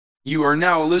You are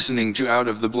now listening to Out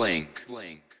of the Blank.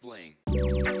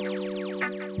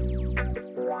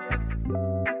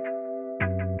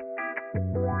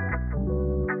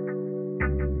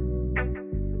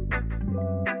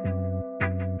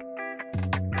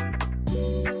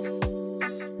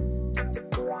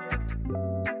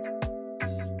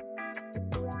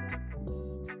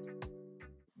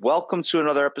 Welcome to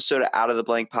another episode of Out of the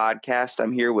Blank podcast.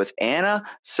 I'm here with Anna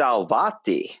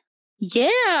Salvati.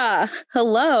 Yeah.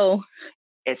 Hello.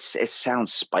 It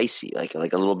sounds spicy, like a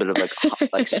little bit of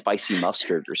like spicy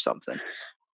mustard or something.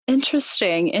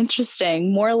 Interesting.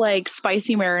 More like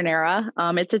spicy marinara.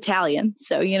 It's Italian,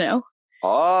 so you know.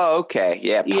 Oh, okay.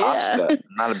 Yeah, Yeah. pasta.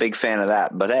 Not a big fan of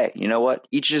that, but hey, you know what?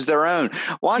 Each is their own.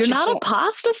 Why don't You're you not a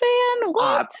pasta fan?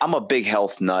 What? I'm a big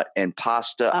health nut, and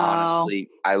pasta, honestly,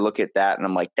 I look at that and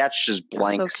I'm like, that's just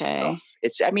blank okay. stuff.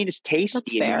 It's tasty. That's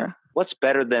I mean, fair. what's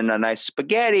better than a nice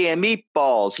spaghetti and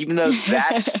meatballs? Even though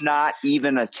that's not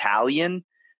even Italian.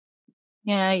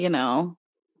 Yeah, you know.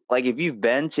 Like if you've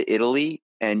been to Italy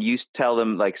and you tell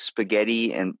them like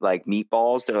spaghetti and like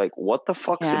meatballs, they're like, what the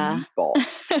fuck's a meatball?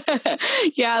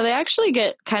 Yeah, they actually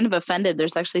get kind of offended.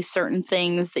 There's actually certain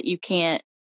things that you can't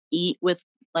eat with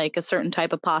like a certain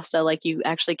type of pasta. Like you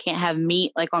actually can't have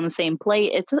meat like on the same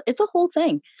plate. It's a whole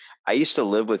thing. I used to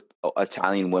live with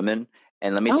Italian women,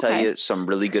 and let me tell you some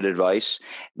really good advice.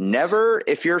 Never,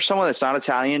 if you're someone that's not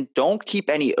Italian, don't keep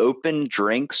any open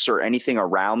drinks or anything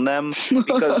around them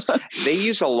because they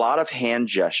use a lot of hand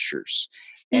gestures.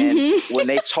 And when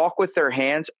they talk with their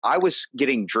hands, I was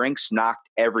getting drinks knocked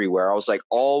everywhere. I was like,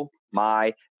 oh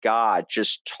my God,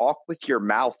 just talk with your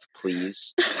mouth,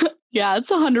 please. Yeah, it's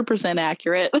 100%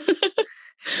 accurate.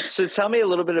 So tell me a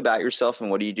little bit about yourself and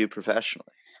what do you do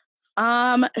professionally?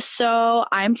 So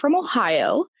I'm from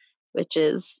Ohio, which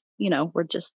is, you know,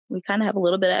 we kind of have a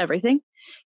little bit of everything.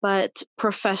 But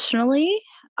professionally,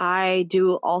 I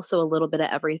do also a little bit of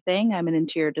everything. I'm an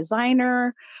interior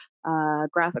designer,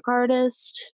 graphic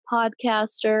artist,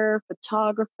 podcaster,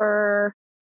 photographer.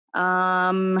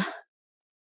 What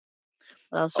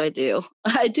else do I do?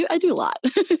 I do a lot.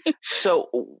 So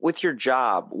with your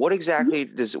job, what exactly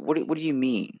what do you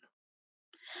mean?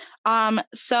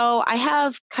 So I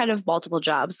have kind of multiple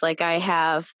jobs. Like I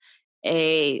have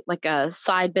a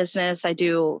side business. I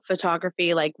do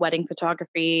photography, like wedding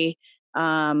photography,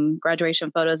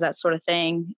 graduation photos, that sort of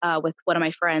thing, with one of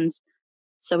my friends.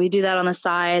 So we do that on the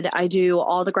side. I do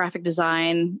all the graphic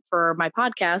design for my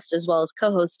podcast as well as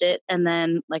co-host it. And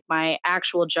then like my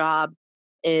actual job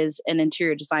is an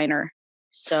interior designer.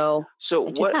 So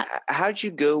how'd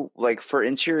you go like for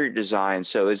interior design?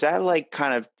 So is that like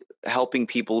kind of helping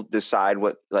people decide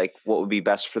what would be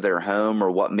best for their home or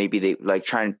what maybe they like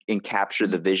try and capture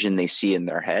the vision they see in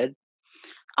their head?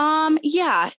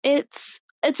 Yeah, it's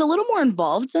a little more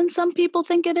involved than some people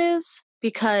think it is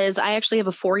because I actually have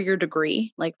a 4-year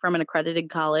degree, like from an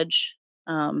accredited college.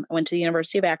 I went to the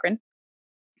University of Akron.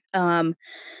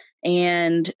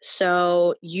 And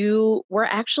so you were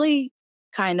actually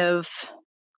kind of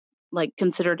like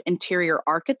considered interior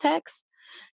architects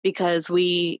because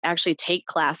we actually take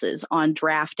classes on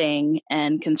drafting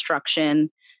and construction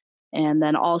and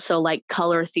then also like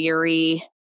color theory,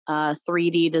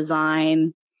 3D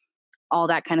design, all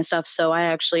that kind of stuff. So I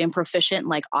actually am proficient in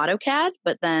like AutoCAD,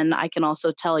 but then I can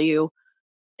also tell you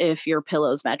if your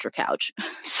pillows match your couch.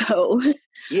 So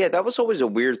yeah, that was always a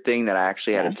weird thing that I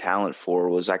actually had a talent for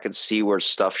was I could see where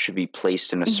stuff should be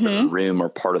placed in a certain room or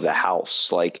part of the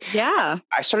house. Like, yeah,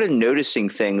 I started noticing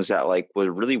things that like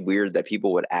were really weird that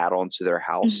people would add on to their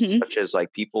house, such as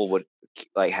like people would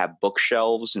like have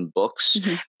bookshelves and books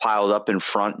piled up in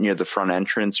front near the front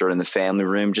entrance or in the family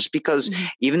room, just because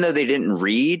even though they didn't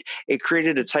read, it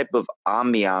created a type of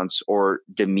ambiance or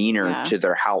demeanor to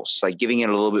their house, like giving it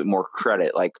a little bit more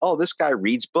credit. Like, oh, this guy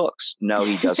reads books. No,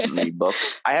 he doesn't read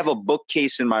books. I have a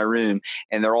bookcase in my room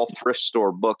and they're all thrift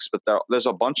store books, but there's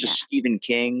a bunch of Stephen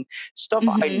King stuff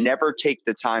I never take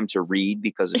the time to read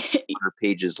because it's 100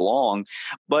 pages long,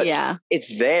 but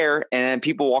it's there. And then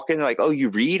people walk in like, oh, you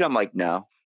read? I'm like, no.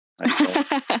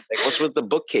 Like, what's with the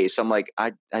bookcase? I'm like,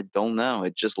 I don't know.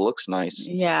 It just looks nice.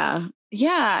 Yeah.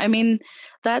 I mean,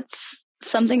 that's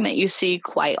something that you see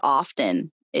quite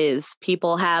often is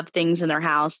people have things in their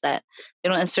house that they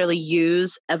don't necessarily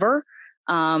use ever.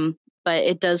 But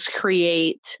it does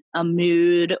create a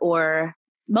mood, or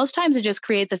most times it just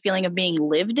creates a feeling of being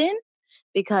lived in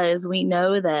because we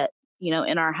know that, you know,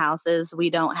 in our houses, we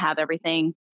don't have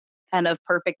everything kind of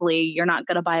perfectly. You're not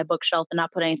going to buy a bookshelf and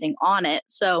not put anything on it.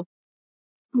 So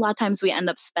a lot of times we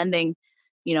end up spending,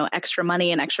 you know, extra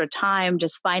money and extra time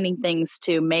just finding things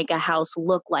to make a house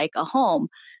look like a home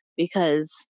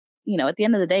because at the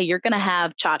end of the day, you're going to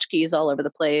have tchotchkes all over the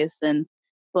place and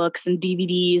books and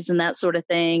DVDs and that sort of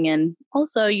thing. And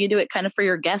also you do it kind of for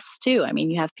your guests too. I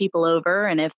mean, you have people over,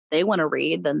 and if they want to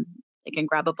read, then they can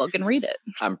grab a book and read it.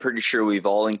 I'm pretty sure we've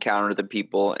all encountered the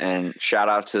people, and shout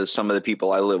out to some of the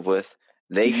people I live with.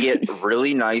 They get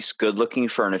really nice, good-looking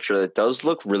furniture that does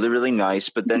look really, really nice.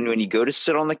 But then when you go to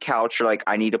sit on the couch, you're like,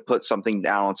 I need to put something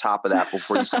down on top of that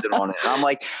before you sit on it. And I'm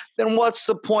like, then what's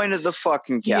the point of the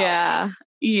fucking couch?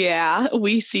 Yeah,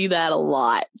 we see that a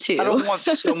lot too. I don't want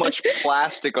so much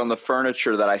plastic on the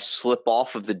furniture that I slip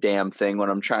off of the damn thing when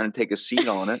I'm trying to take a seat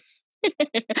on it.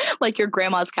 Like your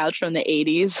grandma's couch from the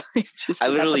 80s. I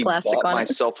literally bought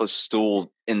myself a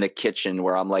stool in the kitchen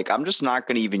where I'm like, I'm just not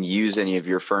going to even use any of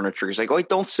your furniture. He's like, wait,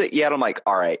 don't sit yet. I'm like,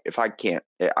 all right, if I can't,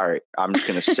 all right, I'm just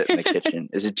going to sit in the kitchen.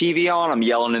 Is the TV on? I'm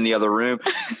yelling in the other room.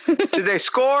 Did they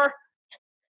score?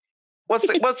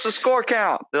 What's the score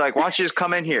count? They're like, why don't you just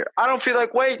come in here? I don't feel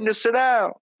like waiting to sit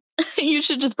down. You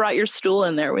should just brought your stool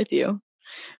in there with you.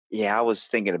 Yeah, I was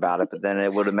thinking about it, but then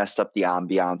it would have messed up the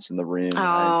ambiance in the room. Oh,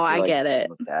 I get it.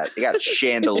 They got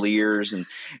chandeliers and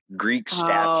Greek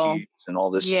statues and all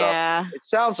this stuff. It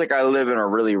sounds like I live in a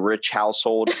really rich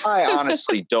household. I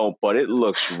honestly don't, but it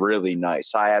looks really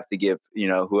nice. I have to give,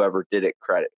 whoever did it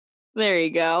credit. There you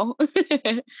go.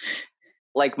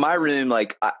 Like my room,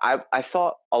 like I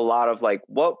thought a lot of like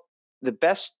what the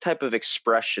best type of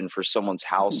expression for someone's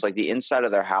house, like the inside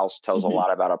of their house tells a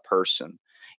lot about a person.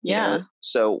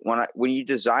 So when you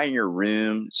design your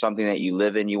room, something that you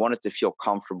live in, you want it to feel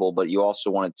comfortable, but you also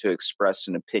want it to express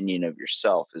an opinion of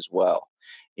yourself as well.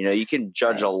 You can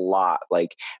judge a lot,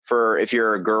 like if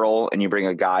you're a girl and you bring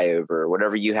a guy over,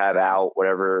 whatever you have out,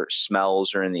 whatever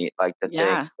smells are in the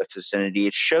vicinity,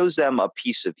 it shows them a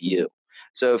piece of you.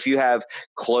 So if you have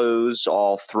clothes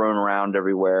all thrown around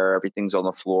everywhere, everything's on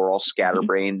the floor, all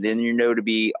scatterbrained, then to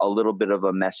be a little bit of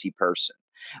a messy person.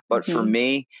 But for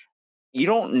me, you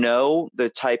don't know the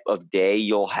type of day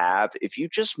you'll have if you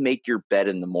just make your bed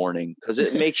in the morning, because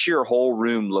it makes your whole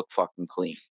room look fucking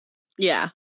clean. Yeah.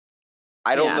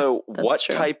 I don't know what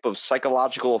type of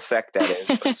psychological effect that is,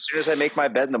 but as soon as I make my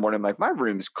bed in the morning, I'm like, my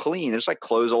room is clean. There's like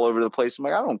clothes all over the place. I'm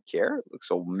like, I don't care. It looks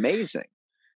amazing.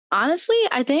 Honestly,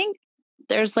 I think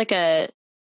there's like a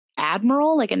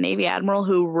Navy admiral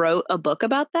who wrote a book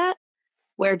about that,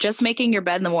 where just making your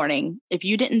bed in the morning, if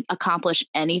you didn't accomplish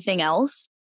anything else,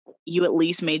 you at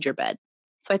least made your bed.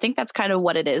 So I think that's kind of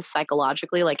what it is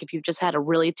psychologically. Like if you've just had a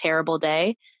really terrible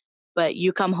day, but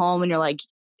you come home and you're like,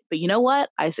 but you know what?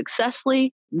 I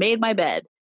successfully made my bed.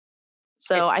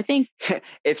 So I think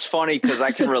it's funny because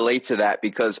I can relate to that,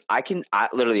 because I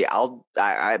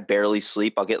barely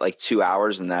sleep. I'll get like 2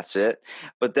 hours and that's it.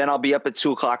 But then I'll be up at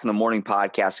 2:00 in the morning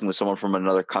podcasting with someone from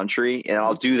another country, and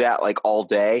I'll do that like all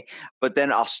day. But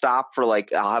then I'll stop for I'll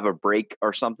have a break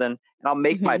or something, and I'll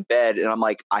make my bed, and I'm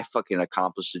like, I fucking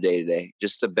accomplished the day today,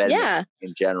 just the bed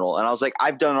in general. And I was like,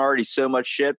 I've done already so much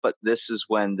shit, but this is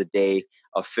when the day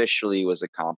officially was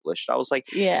accomplished. I was like,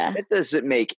 it doesn't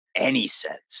make any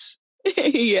sense. But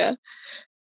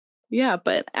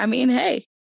I mean, hey,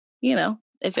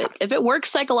 if it works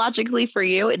psychologically for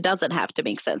you, it doesn't have to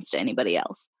make sense to anybody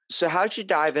else. So how'd you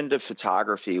dive into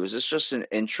photography? Was this just an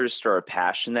interest or a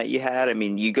passion that you had? I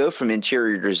mean, you go from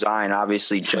interior design,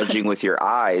 obviously judging with your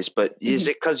eyes, but is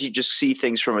it because you just see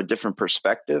things from a different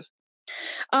perspective?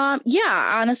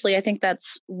 Honestly, I think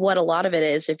that's what a lot of it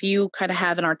is. If you kind of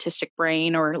have an artistic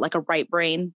brain, or like a right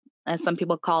brain, as some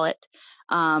people call it,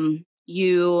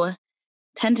 you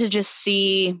tend to just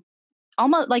see,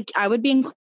 almost like, I would be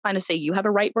inclined to say you have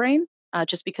a right brain,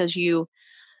 just because you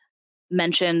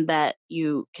mentioned that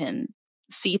you can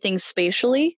see things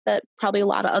spatially that probably a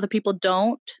lot of other people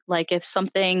don't. Like if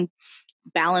something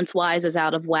balance wise is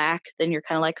out of whack, then you're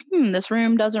kind of like, this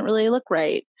room doesn't really look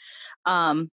right.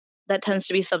 That tends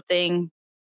to be something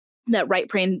that right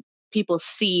brain people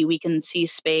see. We can see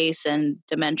space and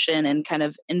dimension and kind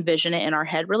of envision it in our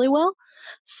head really well.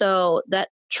 So that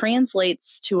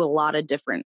translates to a lot of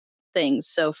different things.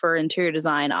 So for interior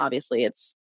design, obviously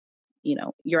it's,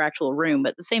 your actual room,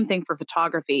 but the same thing for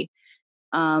photography.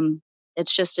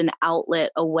 It's just an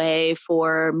outlet, a way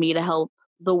for me to help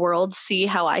the world see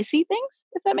how I see things,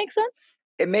 if that makes sense.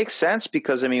 It makes sense,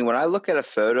 because I mean, when I look at a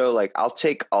photo, like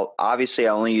obviously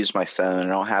I only use my phone. I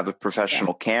don't have a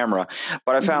professional camera,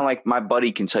 but I found like my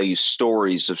buddy can tell you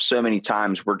stories of so many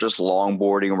times we're just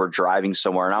longboarding and we're driving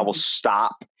somewhere, and I will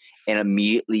stop and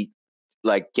immediately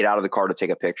get out of the car to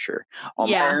take a picture. On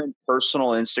my own personal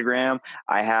Instagram,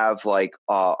 I have like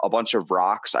a bunch of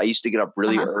rocks. I used to get up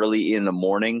really early in the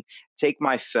morning, take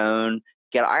my phone.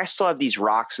 I still have these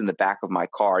rocks in the back of my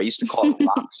car. I used to call it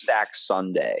Rock Stack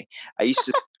Sunday. I used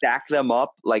to stack them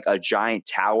up like a giant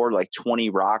tower, like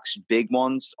 20 rocks, big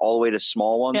ones, all the way to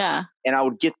small ones. Yeah. And I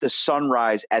would get the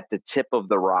sunrise at the tip of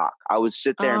the rock. I would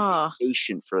sit there and be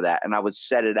patient for that, and I would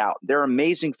set it out. They're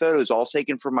amazing photos, all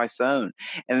taken from my phone.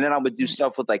 And then I would do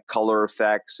stuff with like color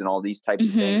effects and all these types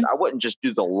of things. I wouldn't just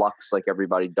do the lux like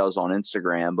everybody does on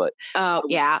Instagram, but I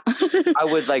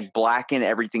would like blacken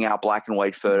everything out, black and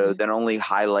white photo, then only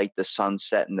highlight the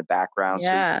sunset in the background. So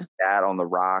you get that on the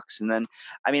rocks. And then,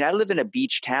 I mean, I live in a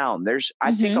beach town.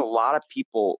 I think a lot of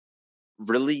people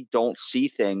really don't see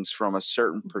things from a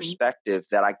certain perspective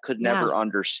that I could never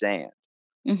understand.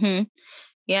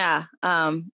 Yeah.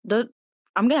 I'm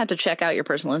gonna have to check out your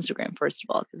personal Instagram first of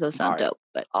all, because those sound dope.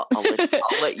 But I'll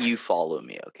let you follow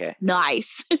me, okay?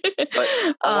 Nice. But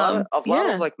a lot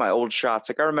of like my old shots.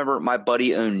 Like I remember my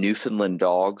buddy owned Newfoundland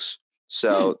dogs,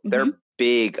 so they're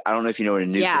big. I don't know if you know what a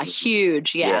Newfoundland. Yeah,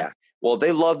 huge. Yeah. Well,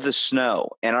 they love the snow,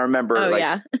 and I remember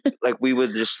like we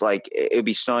would just like it'd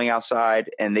be snowing outside,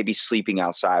 and they'd be sleeping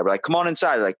outside. We're like, "Come on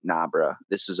inside!" They're like, "Nah, bro,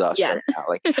 this is us right now."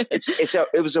 Like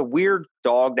it was a weird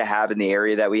dog to have in the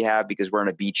area that we have because we're in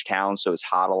a beach town, so it's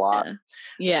hot a lot.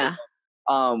 Yeah.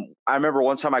 So, I remember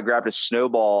one time I grabbed a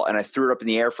snowball and I threw it up in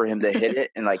the air for him to hit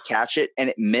it and like catch it, and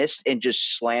it missed and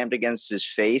just slammed against his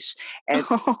face. And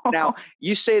now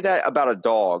you say that about a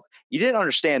dog. You didn't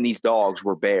understand these dogs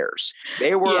were bears.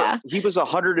 They were, he was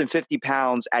 150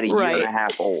 pounds at a year and a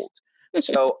half old.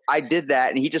 So I did that,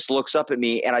 and he just looks up at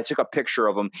me, and I took a picture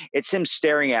of him. It's him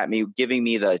staring at me, giving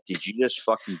me the, did you just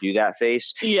fucking do that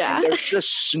face? Yeah. And there's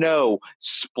just snow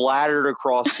splattered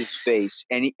across his face.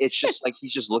 And it's just like,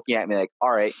 he's just looking at me like,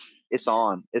 all right, it's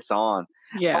on. It's on.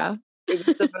 Yeah. It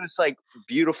was the most like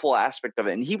beautiful aspect of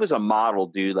it. And he was a model,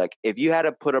 dude. Like if you had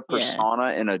to put a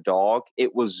persona in a dog,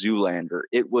 it was Zoolander.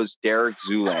 It was Derek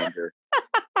Zoolander.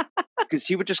 Because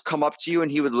he would just come up to you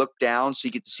and he would look down so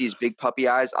you get to see his big puppy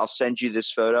eyes. I'll send you this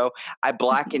photo. I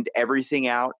blackened everything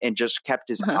out and just kept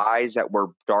his eyes that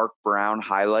were dark brown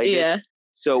highlighted. Yeah.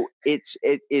 So it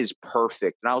is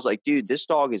perfect. And I was like, dude, this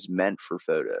dog is meant for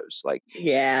photos. Like,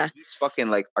 yeah, he's fucking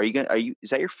like, is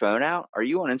that your phone out? Are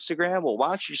you on Instagram? Well, why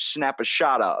don't you snap a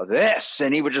shot of this?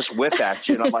 And he would just whip at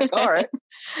you. And I'm like, all right.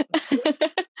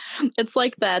 It's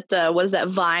like that. What is that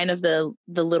Vine of the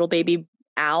little baby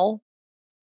owl?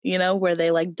 You know, where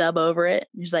they like dub over it.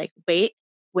 He's like,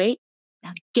 wait,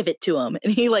 now give it to him.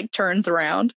 And he like turns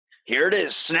around. Here it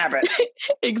is. Snap it.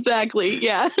 Exactly.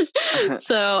 Yeah.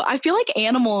 So I feel like a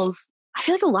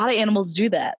lot of animals do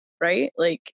that, right?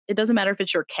 Like it doesn't matter if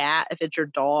it's your cat, if it's your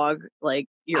dog, like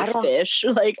your fish.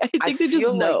 Like I think they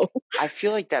just know. I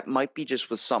feel like that might be just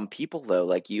with some people though,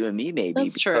 like you and me maybe.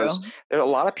 That's because true. There are a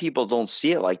lot of people don't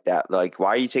see it like that. Like, why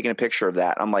are you taking a picture of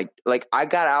that? I'm like I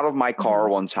got out of my car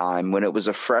one time when it was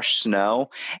a fresh snow,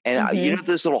 and you know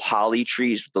those little holly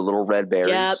trees with the little red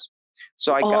berries? Yep.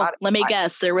 So let me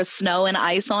guess. There was snow and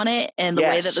ice on it, and the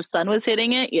way that the sun was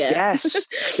hitting it. Yeah. Yes.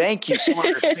 Thank you. So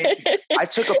I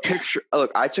took a picture.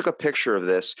 Look, I took a picture of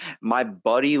this. My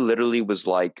buddy literally was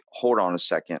like, "Hold on a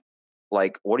second.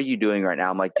 Like, what are you doing right now?"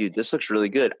 I'm like, "Dude, this looks really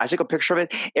good." I took a picture of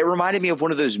it. It reminded me of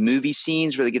one of those movie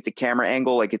scenes where they get the camera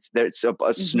angle, like it's a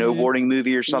snowboarding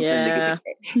movie or something. Yeah.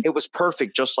 It was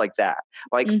perfect, just like that.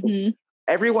 Like.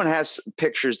 Everyone has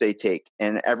pictures they take,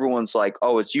 and everyone's like,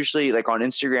 oh, it's usually like on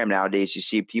Instagram nowadays, you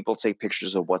see people take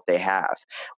pictures of what they have.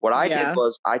 What I did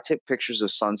was I took pictures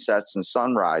of sunsets and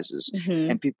sunrises,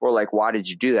 and people were like, why did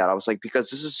you do that? I was like,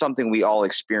 because this is something we all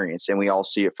experience and we all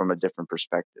see it from a different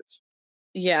perspective.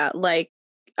 Yeah. Like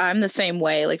I'm the same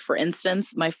way. Like for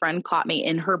instance, my friend caught me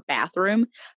in her bathroom,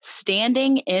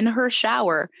 standing in her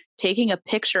shower, taking a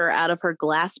picture out of her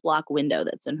glass block window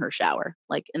that's in her shower,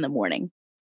 like in the morning.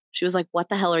 She was like, what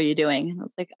the hell are you doing? And I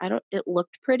was like, it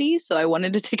looked pretty. So I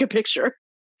wanted to take a picture.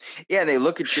 Yeah. They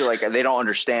look at you like they don't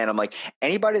understand. I'm like,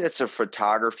 anybody that's a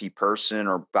photography person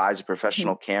or buys a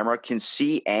professional camera can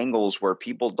see angles where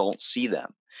people don't see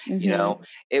them. You know,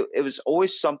 it was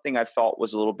always something I thought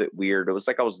was a little bit weird. It was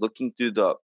like I was looking through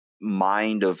the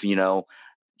mind of, you know,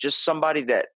 just somebody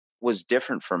that was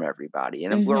different from everybody,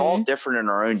 and we're all different in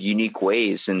our own unique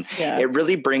ways. And it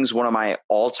really brings one of my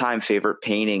all-time favorite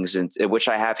paintings, and which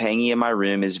I have hanging in my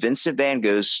room, is Vincent van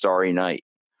Gogh's Starry Night.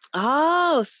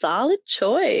 Oh, solid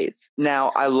choice.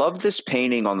 Now, I love this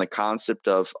painting on the concept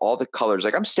of all the colors.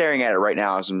 Like I'm staring at it right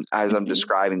now as I'm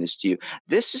describing this to you.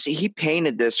 He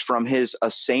painted this from his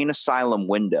insane asylum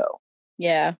window.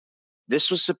 Yeah.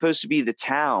 This was supposed to be the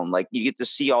town. Like you get to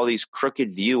see all these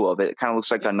crooked view of it. It kind of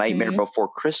looks like a Nightmare Before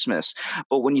Christmas.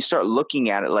 But when you start looking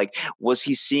at it, like, was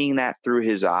he seeing that through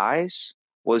his eyes?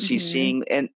 Was he seeing,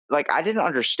 and like I didn't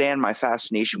understand my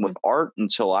fascination with art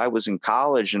until I was in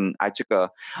college, and I took a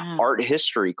art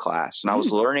history class, and I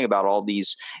was learning about all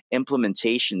these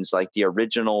implementations, like the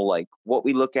original, like what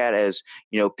we look at as,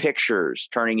 pictures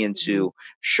turning into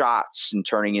shots and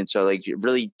turning into like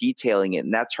really detailing it,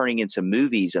 and that turning into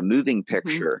movies, a moving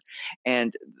picture,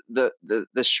 and the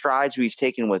strides we've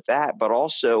taken with that, but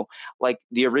also like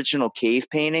the original cave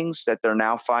paintings that they're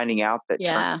now finding out that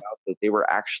turned out that they were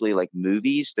actually like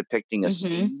movies depicting a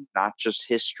scene, not just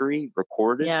history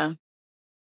recorded. Yeah.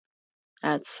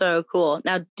 That's so cool.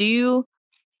 Now, do you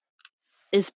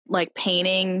like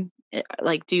paintings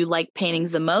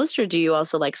the most, or do you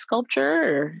also like sculpture?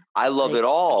 Or I love it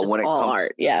all when it comes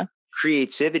art. Yeah.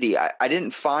 creativity. I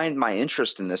didn't find my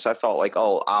interest in this. I thought like,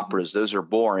 oh, operas, those are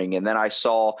boring. And then I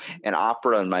saw an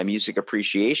opera in my music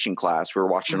appreciation class. We were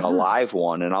watching a live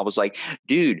one, and I was like,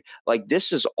 dude, like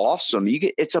this is awesome.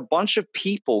 It's a bunch of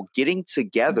people getting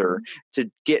together to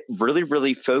get really,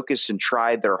 really focused and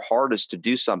try their hardest to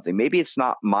do something. Maybe it's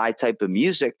not my type of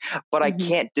music, but I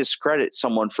can't discredit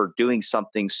someone for doing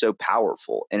something so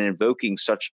powerful and invoking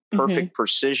such perfect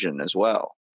precision as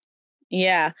well.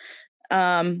 Yeah.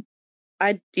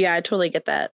 I totally get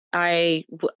that. I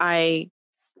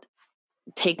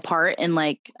take part in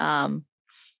like I'm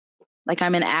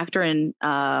an actor in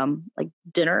like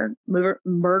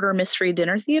murder mystery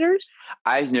dinner theaters.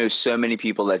 I know so many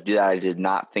people that do that. I did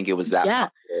not think it was that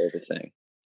popular of a thing.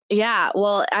 Yeah,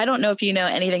 well, I don't know if you know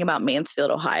anything about Mansfield,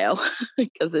 Ohio,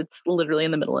 because it's literally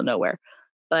in the middle of nowhere.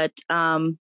 But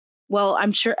well,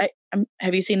 I'm sure.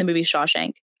 Have you seen the movie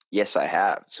Shawshank? Yes, I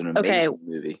have. It's an amazing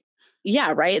movie.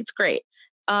 Yeah, right. It's great.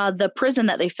 The prison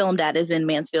that they filmed at is in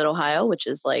Mansfield, Ohio, which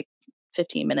is like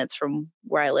 15 minutes from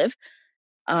where I live.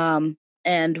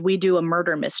 And we do a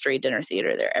murder mystery dinner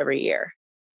theater there every year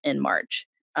in March,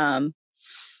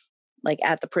 like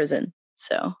at the prison.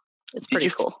 So it's pretty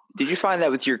cool. Did you find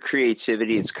that with your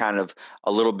creativity, it's kind of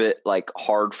a little bit like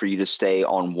hard for you to stay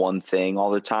on one thing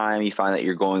all the time? You find that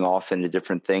you're going off into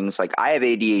different things. Like I have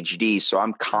ADHD, so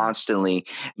I'm constantly,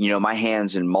 my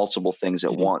hands in multiple things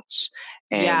at once.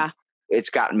 And it's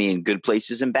gotten me in good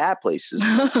places and bad places.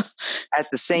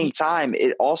 At the same time,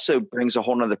 it also brings a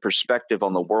whole nother perspective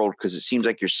on the world, because it seems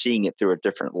like you're seeing it through a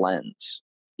different lens.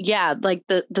 Yeah, like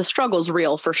the struggle's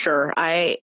real for sure.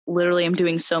 I literally am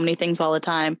doing so many things all the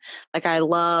time. Like I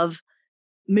love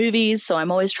movies, so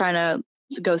I'm always trying to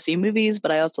go see movies,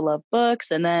 but I also love books,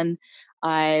 and then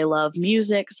I love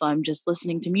music, so I'm just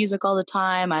listening to music all the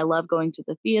time. I love going to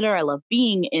the theater. I love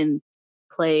being in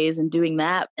plays and doing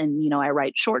that, and I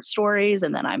write short stories,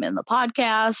 and then I'm in the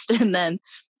podcast, and then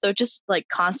so it just like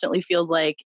constantly feels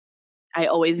like I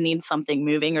always need something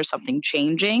moving or something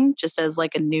changing, just as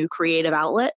like a new creative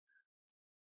outlet.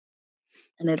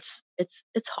 And it's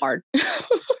hard.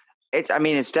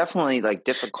 It's definitely like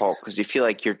difficult, because you feel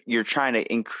like you're trying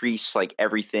to increase like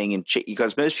everything, and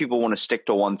because most people want to stick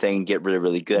to one thing and get really,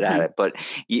 really good at it. But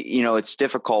it's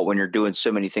difficult when you're doing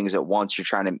so many things at once. You're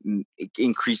trying to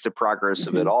increase the progress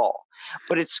of it all.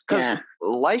 But it's because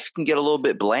life can get a little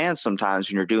bit bland sometimes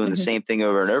when you're doing the same thing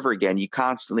over and over again. You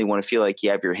constantly want to feel like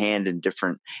you have your hand in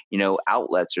different,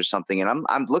 outlets or something. And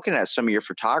I'm looking at some of your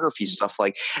photography stuff.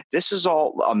 Like this is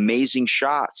all amazing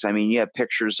shots. I mean, you have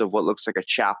pictures of what looks like a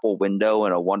chapel window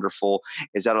and a wonderful,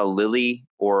 is that a lily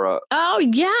or a? Oh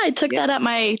yeah, I took that at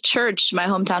my church, my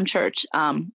hometown church,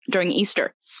 during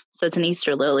Easter. So it's an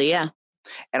Easter lily, yeah.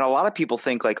 And a lot of people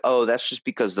think like, oh, that's just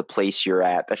because the place you're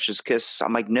at. That's just because.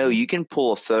 I'm like, no, you can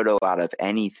pull a photo out of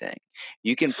anything.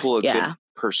 You can pull a good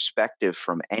perspective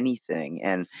from anything.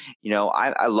 And,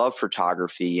 I love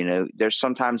photography.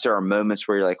 Sometimes there are moments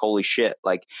where you're like, holy shit,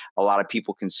 like a lot of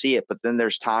people can see it. But then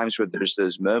there's times where there's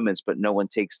those moments, but no one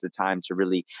takes the time to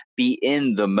really be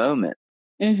in the moment.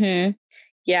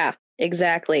 Yeah,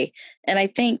 exactly. And I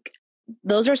think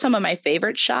those are some of my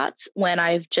favorite shots, when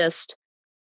I've just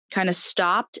kind of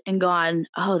stopped and gone,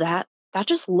 oh, that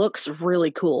just looks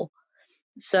really cool.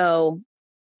 So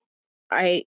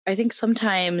I think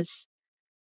sometimes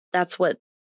that's what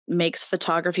makes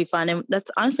photography fun, and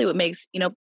that's honestly what makes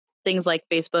things like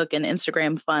Facebook and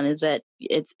Instagram fun, is that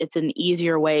it's an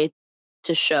easier way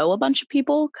to show a bunch of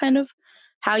people kind of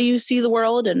how you see the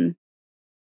world and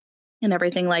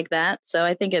everything like that. So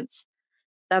I think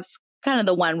that's kind of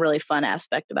the one really fun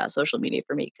aspect about social media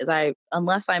for me, because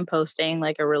unless I'm posting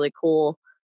like a really cool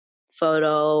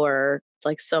photo or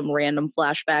like some random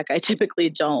flashback, I typically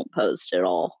don't post at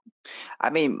all. I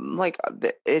mean, like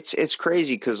it's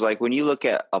crazy, because like when you look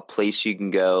at a place you can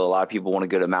go, a lot of people want to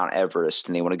go to Mount Everest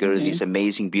and they want to go to these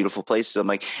amazing, beautiful places. I'm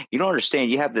like, you don't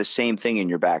understand. You have the same thing in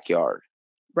your backyard.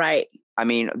 Right. I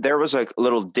mean, there was a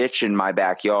little ditch in my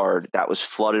backyard that was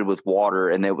flooded with water,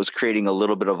 and it was creating a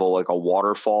little bit of a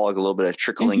waterfall, like a little bit of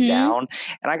trickling down.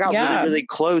 And I got really, Yeah. really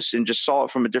close and just saw it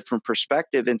from a different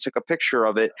perspective and took a picture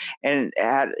of it. And it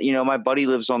had, my buddy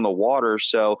lives on the water,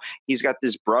 so he's got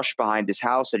this brush behind his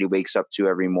house that he wakes up to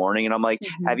every morning. And I'm like,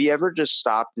 have you ever just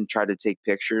stopped and tried to take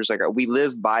pictures? Like, we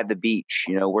live by the beach,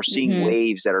 we're seeing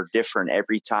waves that are different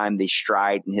every time they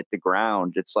stride and hit the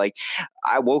ground. It's like,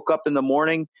 I woke up in the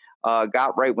morning,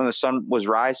 got right when the sun was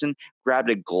rising, grabbed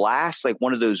a glass, like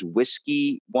one of those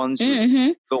whiskey ones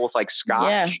filled with like scotch.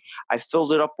 Yeah. I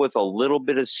filled it up with a little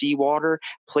bit of seawater,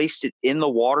 placed it in the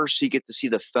water so you get to see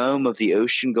the foam of the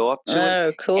ocean go up to it.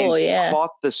 Oh, cool. And Yeah.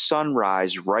 caught the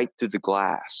sunrise right through the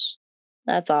glass.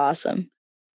 That's awesome.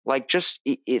 Like, just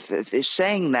if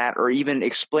saying that or even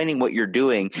explaining what you're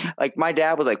doing, like my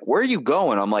dad was like, where are you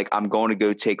going? I'm like, I'm going to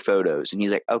go take photos. And he's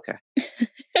like, okay.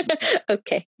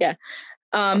 Okay. Yeah.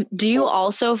 Do you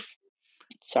also,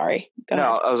 sorry. Go ahead.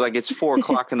 I was like, it's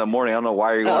 4:00 in the morning. I don't know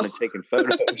why you're going and taking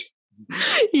photos.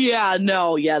 Yeah,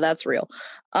 no. Yeah, that's real.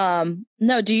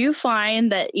 No, do you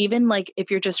find that even like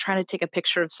if you're just trying to take a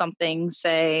picture of something,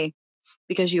 say,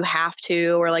 because you have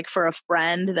to, or like for a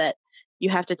friend that you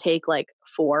have to take like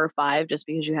 4 or 5 just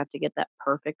because you have to get that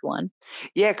perfect one?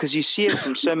 Yeah, because you see it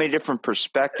from so many different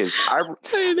perspectives. I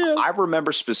know. I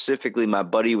remember specifically my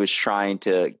buddy was trying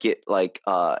to get like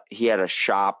he had a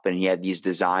shop and he had these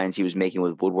designs he was making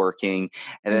with woodworking,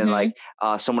 and then like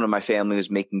someone in my family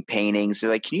was making paintings. They're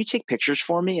like, "Can you take pictures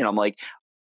for me?" And I'm like,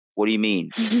 what do you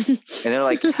mean? And they're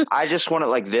like, I just want it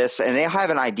like this. And they have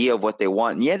an idea of what they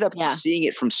want. And you end up seeing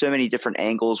it from so many different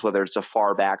angles, whether it's a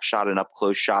far back shot, an up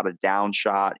close shot, a down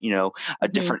shot, a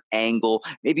different angle.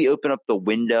 Maybe open up the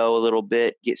window a little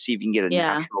bit, see if you can get a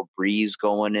natural breeze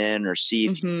going in, or see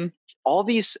if all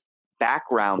these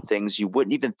background things you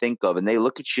wouldn't even think of. And they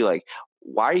look at you like,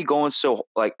 why are you going so,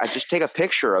 like, I just take a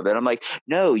picture of it. I'm like,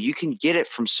 no, you can get it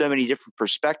from so many different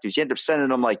perspectives. You end up sending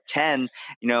them like 10,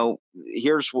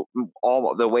 here's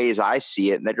all the ways I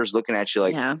see it. And they're just looking at you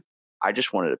like, I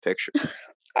just wanted a picture.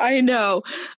 I know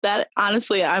that.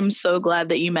 Honestly, I'm so glad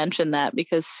that you mentioned that,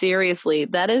 because seriously,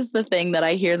 that is the thing that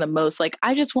I hear the most. Like,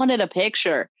 I just wanted a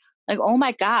picture. Like, oh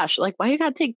my gosh, like, why you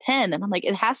gotta take 10? And I'm like,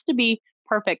 it has to be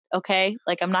perfect. Okay.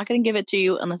 Like, I'm not going to give it to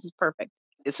you unless it's perfect.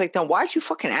 It's like, then why'd you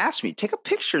fucking ask me? Take a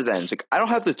picture then. It's like, I don't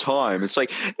have the time. It's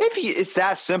like, it's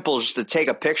that simple just to take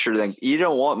a picture, then you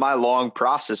don't want my long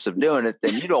process of doing it,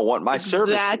 then you don't want my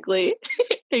service. Exactly.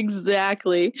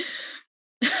 Exactly.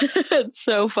 It's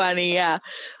so funny. Yeah.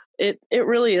 It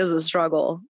really is a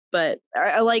struggle. But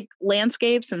I like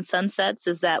landscapes and sunsets.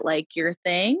 Is that like your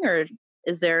thing, or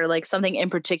is there like something in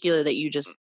particular that you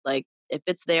just like, if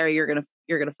it's there, you're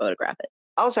gonna photograph it?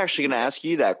 I was actually going to ask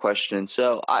you that question.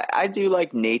 So I do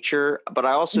like nature, but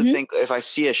I also think if I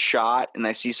see a shot and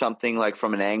I see something like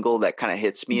from an angle that kind of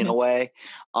hits me in a way,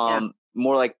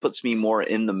 more like puts me more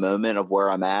in the moment of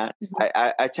where I'm at,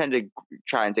 I tend to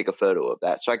try and take a photo of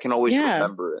that so I can always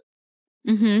remember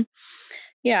it.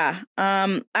 Yeah.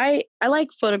 I like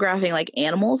photographing like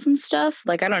animals and stuff.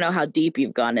 Like, I don't know how deep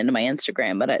you've gone into my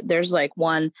Instagram, but there's like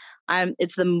one,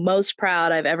 it's the most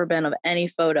proud I've ever been of any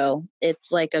photo. It's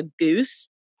like a goose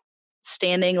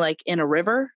standing like in a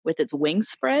river with its wings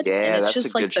spread. Yeah, and it's that's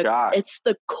just a like good shot. It's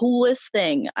the coolest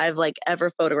thing I've like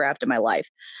ever photographed in my life.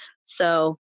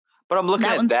 So, but I'm looking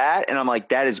at that and I'm like,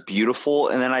 that is beautiful.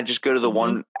 And then I just go to the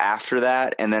one after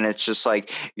that, and then it's just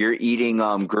like you're eating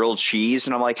grilled cheese,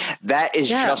 and I'm like, that is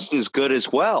just as good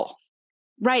as well.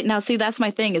 Right. Now, see, that's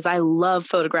my thing, is I love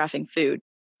photographing food.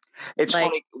 It's like,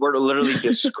 funny. We're literally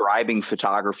describing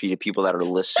photography to people that are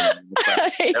listening.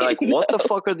 They're like, what the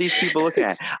fuck are these people looking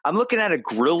at? I'm looking at a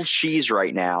grilled cheese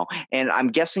right now, and I'm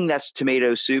guessing that's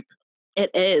tomato soup.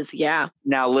 It is. Yeah.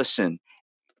 Now, listen.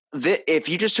 If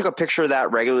you just took a picture of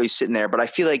that regularly sitting there, but I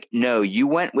feel like, no, you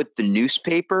went with the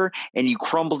newspaper and you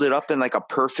crumbled it up in like a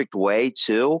perfect way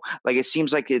too. Like, it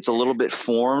seems like it's a little bit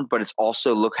formed, but it's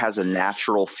also has a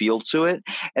natural feel to it.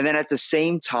 And then at the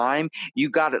same time, you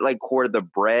got it like where the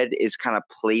bread is kind of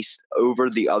placed over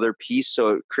the other piece. So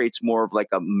it creates more of like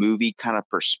a movie kind of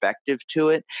perspective to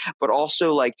it. But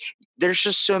also, like, there's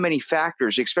just so many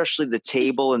factors, especially the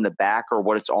table in the back or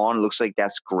what it's on. It looks like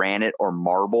that's granite or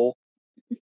marble.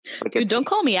 Like, dude, don't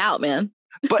call me out, man.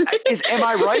 But am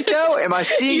I right though? Am I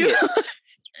seeing it?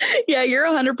 Yeah, you're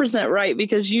 100% right,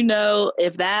 because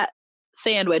if that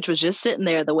sandwich was just sitting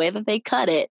there the way that they cut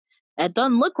it, that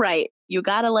doesn't look right. You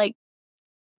gotta like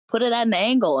put it at an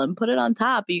angle and put it on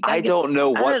top. I don't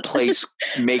know what place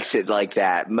makes it like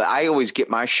that. I always get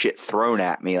my shit thrown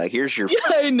at me. Like, here's your. Yeah,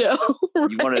 I know.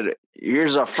 Right?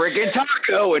 Here's a freaking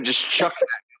taco, and just chuck it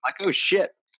at me. Like, oh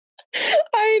shit.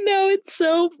 I know, it's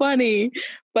so funny.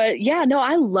 But yeah, no,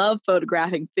 I love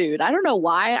photographing food. I don't know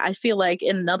why. I feel like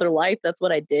in another life that's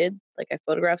what I did. Like I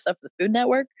photographed stuff for the Food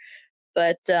Network.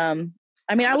 But I mean,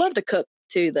 How I much? love to cook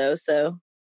too though, so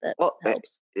that Well,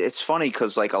 helps. it's funny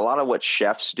because like a lot of what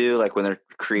chefs do, like when they're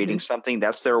creating Mhm. something,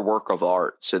 that's their work of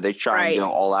art. So they try and Right.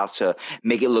 go all out to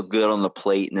make it look good on the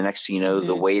plate. And the next thing you know,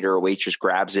 the Mhm. waiter or waitress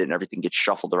grabs it and everything gets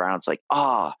shuffled around. It's like,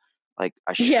 like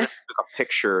I should Yeah. have took a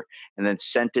picture and then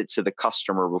sent it to the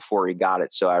customer before he got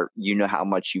it. So you know how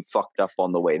much you fucked up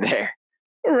on the way there.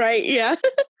 Right, yeah.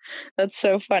 That's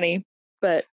so funny.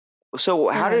 But So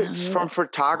how yeah, no, did I love from it.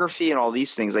 photography and all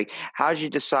these things, like how did you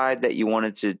decide that you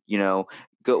wanted to,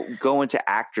 go into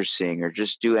actorsing or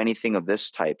just do anything of this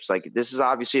type? It's like this is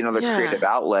obviously another creative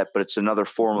Yeah. outlet, but it's another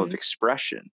form of Mhm.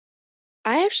 expression.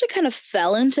 I actually kind of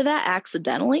fell into that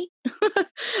accidentally.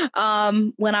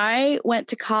 When I went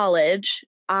to college,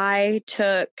 I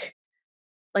took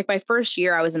like my first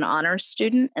year, I was an honors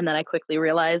student, and then I quickly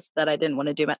realized that I didn't want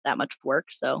to do that much work,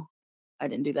 so I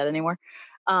didn't do that anymore.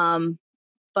 Um,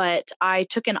 but I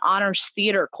took an honors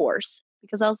theater course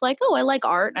because I was like, oh, I like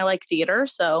art and I like theater,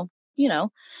 so you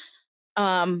know.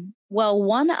 Well,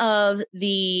 one of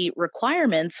the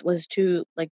requirements was to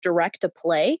like direct a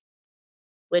play,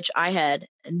 which I had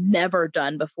never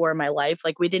done before in my life.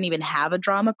 Like we didn't even have a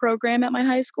drama program at my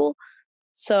high school.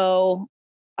 So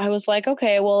I was like,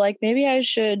 okay, well, like maybe I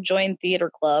should join theater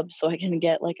club so I can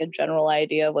get like a general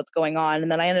idea of what's going on.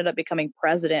 And then I ended up becoming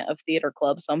president of theater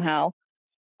club somehow.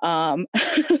 Um,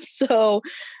 so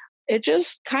I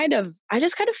just kind of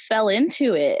fell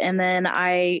into it. And then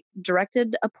I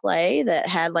directed a play that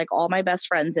had like all my best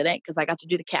friends in it because I got to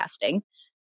do the casting.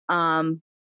 Um,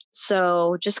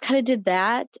 so just kind of did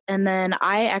that. And then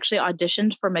I actually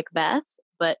auditioned for Macbeth,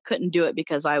 but couldn't do it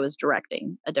because I was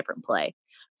directing a different play.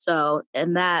 So,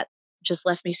 and that just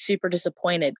left me super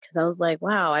disappointed because I was like,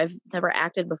 wow, I've never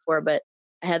acted before, but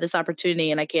I had this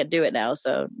opportunity and I can't do it now.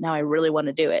 So now I really want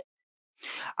to do it.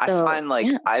 I So, find like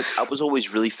yeah. I was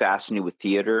always really fascinated with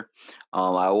theater. I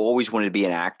always wanted to be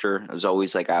an actor. I was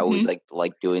always like I always Hmm.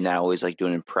 like doing that. I always like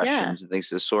doing Yeah. impressions and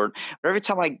things of this sort. But every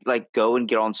time I like go and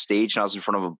get on stage and I was in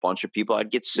front of a bunch of people,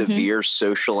 I'd get Hmm. severe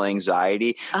social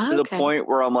anxiety to Oh, the okay. point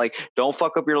where I'm like, "Don't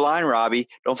fuck up your line, Robbie.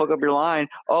 Don't fuck up your line."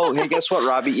 Oh, hey, guess what,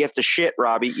 Robbie? You have to shit,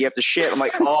 Robbie. You have to shit. I'm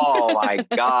like, "Oh my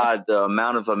god, the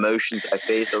amount of emotions I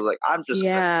face." I was like, "I'm just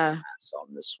gonna Yeah. pass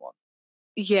on this one."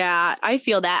 Yeah, I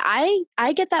feel that.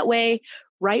 I get that way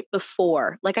right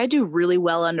before. Like I do really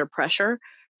well under pressure.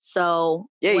 So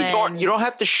Yeah, you when don't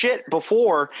have to shit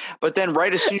before, but then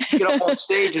right as soon as you get up on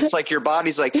stage, it's like your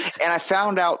body's like, and I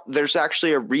found out there's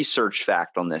actually a research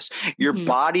fact on this. Your Mhm.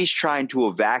 body's trying to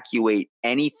evacuate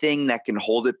anything that can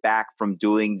hold it back from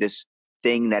doing this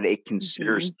thing that it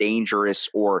considers Mhm. dangerous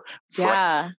or frightening.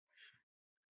 Yeah,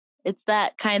 it's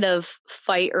that kind of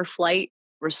fight or flight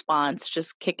response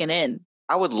just kicking in,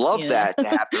 I would love you know. that to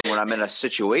happen when I'm in a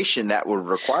situation that would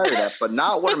require that, but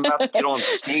not when I'm about to get on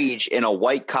stage in a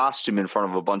white costume in front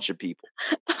of a bunch of people.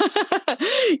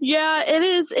 Yeah, it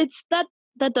is. It's that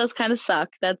does kind of suck.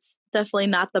 That's definitely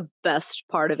not the best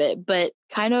part of it, but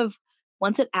kind of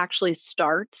once it actually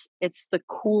starts, it's the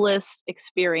coolest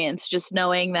experience just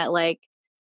knowing that like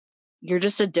you're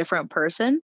just a different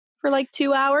person for like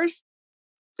 2 hours,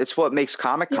 It's what makes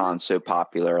Comic you know? Con so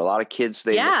popular. A lot of kids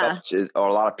they look up Yeah. to, or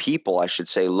a lot of people, I should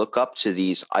say, look up to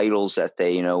these idols that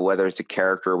they, whether it's a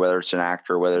character, whether it's an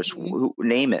actor, whether it's Mhm.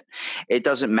 name it. It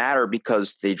doesn't matter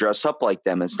because they dress up like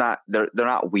them. It's not they're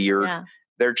not weird. Yeah.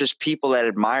 They're just people that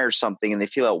admire something and they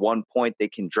feel at one point they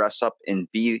can dress up and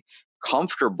be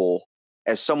comfortable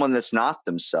as someone that's not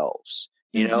themselves.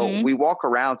 Mhm. We walk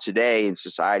around today in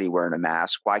society wearing a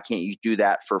mask. Why can't you do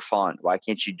that for fun? Why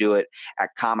can't you do it at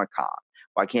Comic Con?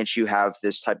 Why can't you have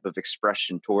this type of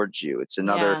expression towards you? It's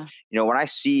another, Yeah. when I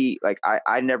see, like,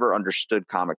 I never understood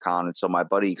Comic Con until my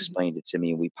buddy Mhm. explained it to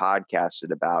me and we podcasted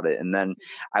about it. And then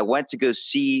I went to go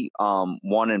see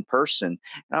one in person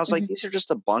and I was like, Mhm. these are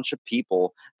just a bunch of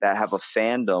people that have a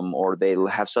fandom or they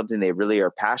have something they really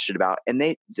are passionate about. And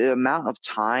the amount of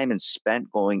time and spent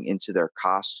going into their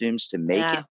costumes to make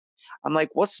it, Yeah. I'm like,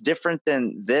 what's different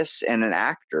than this and an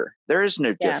actor? There is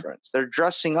no Yeah. difference. They're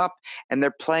dressing up and they're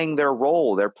playing their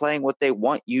role. They're playing what they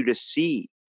want you to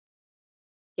see.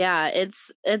 Yeah,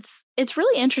 it's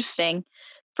really interesting.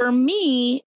 For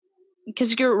me,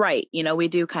 because you're right, we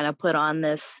do kind of put on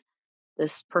this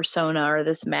persona or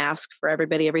this mask for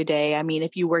everybody every day. I mean,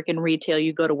 if you work in retail,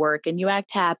 you go to work and you act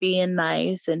happy and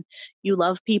nice and you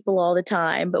love people all the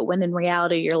time, but when in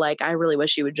reality you're like, I really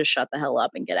wish you would just shut the hell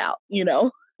up and get out.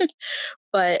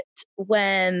 But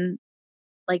when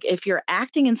like if you're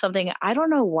acting in something, I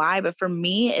don't know why, but for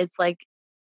me it's like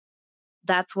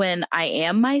that's when I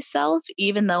am myself,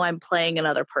 even though I'm playing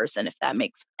another person, if that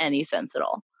makes any sense at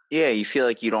all. Yeah, you feel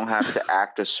like you don't have to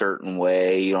act a certain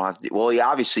way. You don't have to. Well, yeah,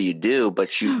 obviously you do,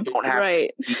 but you don't have to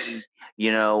Right. be.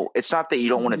 It's not that you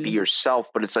don't want to be Mhm. yourself,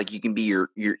 but it's like you can be your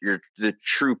the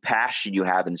true passion you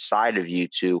have inside of you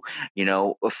to,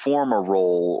 form a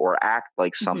role or act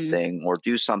like Mhm. something or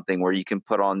do something where you can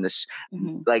put on this,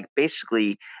 Mhm. like,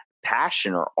 basically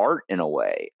passion or art in a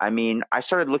way. I mean, I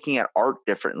started looking at art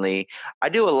differently. I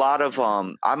do a lot of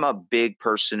I'm a big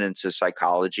person into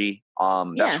psychology.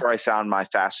 That's Yeah. where I found my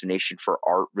fascination for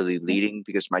art really leading,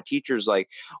 because my teacher's like,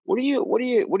 what are you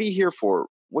here for?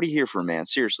 What are you here for, man?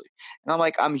 Seriously. And I'm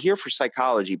like, I'm here for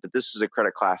psychology, but this is a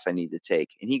credit class I need to take.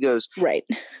 And he goes, Right.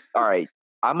 all right,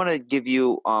 I'm going to give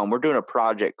you, we're doing a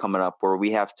project coming up where we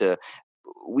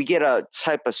get a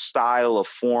type of style of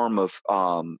form of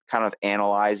kind of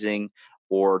analyzing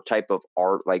or type of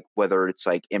art, like whether it's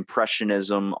like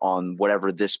impressionism on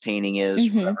whatever this painting is,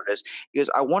 Mhm. whatever it is. Because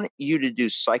I want you to do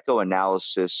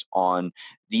psychoanalysis on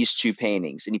these two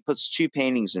paintings. And he puts two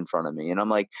paintings in front of me. And I'm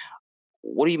like,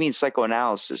 what do you mean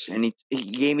psychoanalysis? And he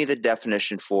gave me the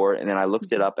definition for it. And then I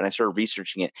looked it Mhm. up and I started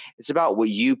researching it. It's about what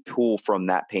you pull from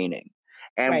that painting.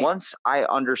 And Right. once I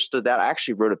understood that, I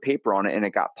actually wrote a paper on it and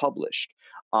it got published.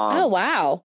 Oh, Um,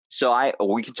 wow. so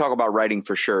we can talk about writing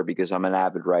for sure, because I'm an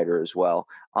avid writer as well.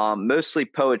 Mostly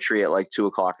poetry at like 2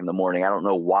 o'clock in the morning. I don't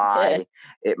know why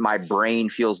my brain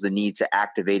feels the need to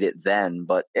activate it then,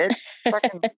 but it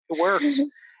works.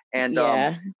 And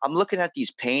Yeah. I'm looking at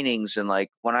these paintings, and like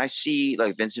when I see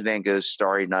like Vincent van Gogh's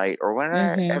Starry Night, or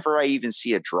Mhm. whenever I even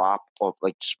see a drop of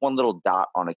like just one little dot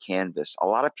on a canvas, a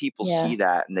lot of people Yeah. see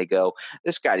that and they go,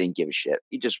 "This guy didn't give a shit.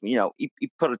 He just, he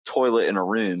put a toilet in a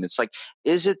room." It's like,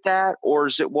 is it that, or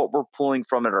is it what we're pulling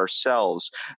from it ourselves?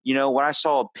 When I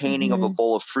saw a painting of a Mhm.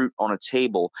 bowl of fruit on a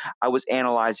table, I was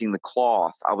analyzing the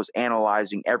cloth. I was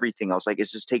analyzing everything. I was like,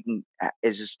 is this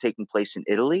taking place in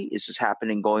Italy? Is this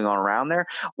happening going on around there?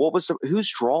 Who's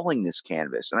drawing this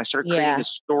canvas? And I started creating Yeah. a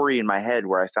story in my head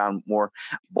where I found more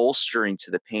bolstering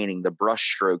to the painting, the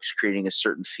brush strokes creating a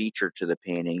certain feature to the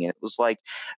painting. And it was like,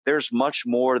 there's much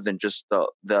more than just the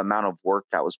amount of work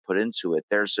that was put into it.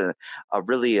 There's a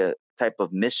really a type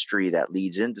of mystery that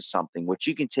leads into something, which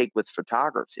you can take with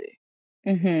photography.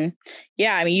 Mhm.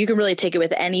 Yeah, I mean, you can really take it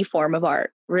with any form of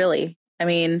art, really. I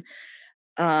mean,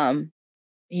 um,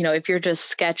 if you're just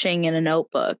sketching in a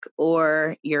notebook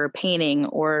or you're painting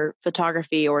or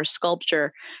photography or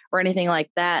sculpture or anything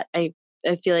like that, I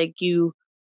feel like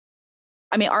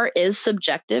I mean, art is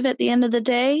subjective at the end of the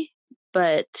day,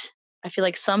 but I feel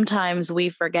like sometimes we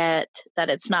forget that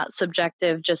it's not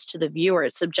subjective just to the viewer,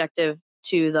 it's subjective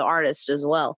to the artist as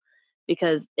well,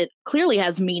 because it clearly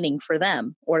has meaning for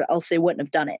them, or else they wouldn't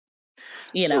have done it,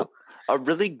 you know? So, a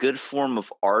really good form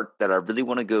of art that I really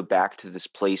want to go back to this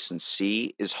place and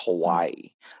see is Mm.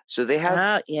 Hawaii. So they have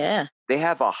Oh, yeah, they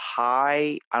have a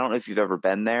high, I don't know if you've ever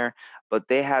been there, but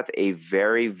they have a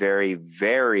very, very,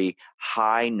 very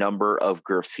high number of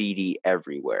graffiti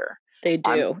everywhere. they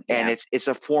do. And Yeah. it's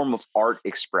a form of art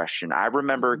expression. I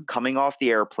remember Mhm. coming off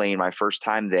the airplane my first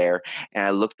time there, and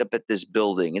I looked up at this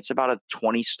building. It's about a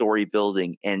 20-story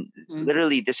building, and Mhm.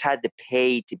 literally this had to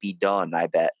pay to be done, I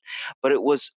bet. But it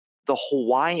was the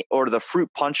Hawaiian, or the fruit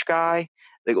punch guy,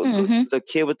 Mhm. the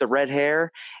kid with the red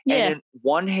hair, and Yeah. in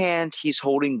one hand he's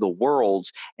holding the world,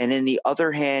 and in the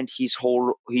other hand he's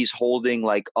holding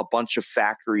like a bunch of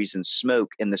factories and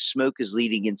smoke, and the smoke is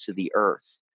leading into the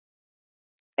earth.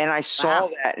 And I Wow. saw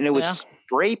that, and it was Yeah.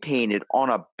 spray painted on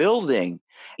a building,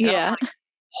 and I'm Yeah. like,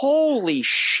 "Holy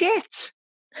shit.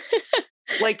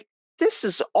 Like, this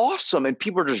is awesome." And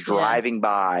people are just Yeah. driving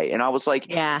by, and I was like,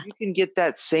 Yeah. "You can get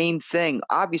that same thing."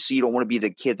 Obviously, you don't wanna be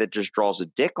the kid that just draws a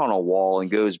dick on a wall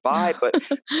and goes by, but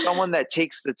someone that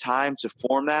takes the time to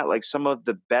form that, like, some of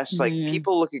the best, like, Mhm.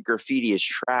 people look at graffiti as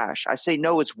trash. I say,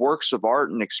 "No, it's works of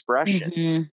art and expression."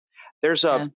 Mhm. There's a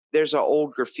Yeah. there's a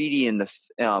old graffiti in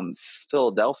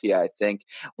Philadelphia, I think,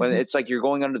 when Mhm. it's like you're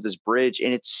going under this bridge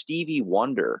and it's Stevie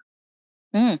Wonder.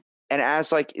 Mm. And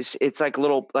as like it's like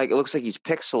little, like it looks like he's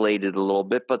pixelated a little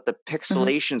bit, but the Mhm.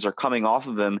 pixelations are coming off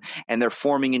of him and they're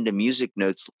forming into music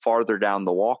notes farther down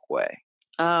the walkway.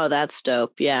 Oh, that's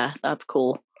dope. Yeah, that's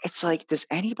cool. It's like, does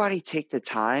anybody take the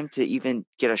time to even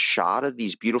get a shot of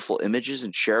these beautiful images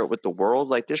and share it with the world?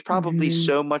 Like, there's probably Mhm.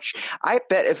 so much. I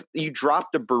bet if you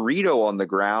dropped a burrito on the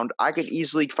ground, I could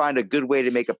easily find a good way to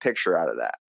make a picture out of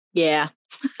that. Yeah.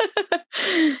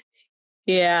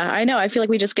 Yeah, I know. I feel like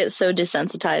we just get so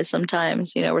desensitized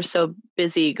sometimes. We're so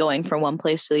busy going from one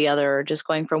place to the other, or just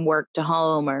going from work to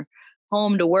home, or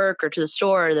home to work, or to the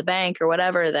store, or the bank, or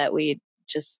whatever, that we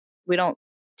don't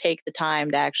take the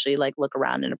time to actually like look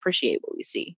around and appreciate what we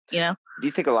see, you know? Do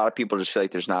you think a lot of people just feel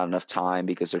like there's not enough time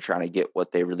because they're trying to get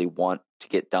what they really want to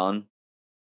get done?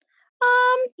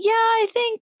 Yeah, I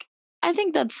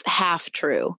think that's half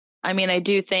true. I mean, I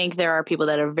do think there are people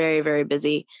that are very, very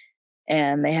busy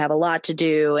and they have a lot to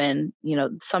do. And, you know,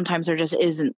 sometimes there just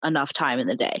isn't enough time in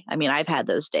the day. I mean, I've had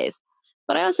those days.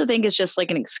 But I also think it's just like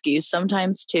an excuse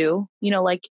sometimes too. You know,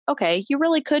 like, okay, you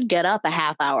really could get up a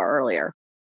half hour earlier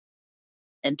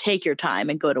and take your time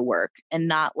and go to work and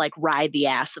not like ride the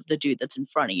ass of the dude that's in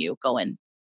front of you going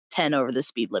 10 over the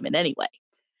speed limit anyway.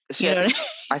 See, You I know think what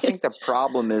I think the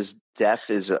problem is death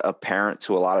is apparent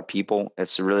to a lot of people.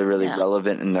 It's really, really Yeah.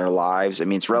 relevant in their lives. I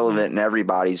mean, it's Mhm. relevant in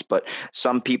everybody's, but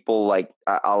some people, like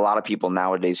a lot of people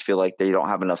nowadays, feel like they don't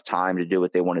have enough time to do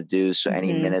what they want to do. So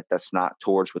any Mhm. minute that's not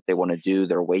towards what they want to do,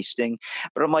 they're wasting.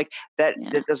 But I'm like, Yeah.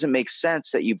 that doesn't make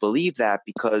sense that you believe that,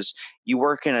 because you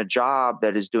work in a job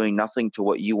that is doing nothing to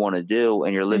what you want to do,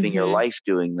 and you're living your Mhm. life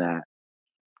doing that.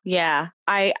 Yeah,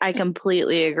 I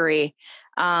completely agree.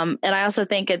 And I also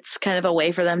think it's kind of a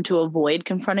way for them to avoid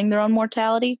confronting their own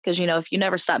mortality because, you know, if you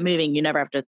never stop moving, you don't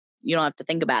have to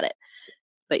think about it.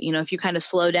 But, you know, if you kind of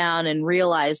slow down and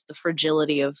realize the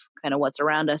fragility of kind of what's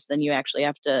around us, then you actually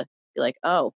have to be like,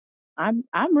 oh, I'm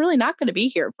really not going to be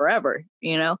here forever,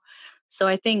 you know? So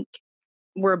I think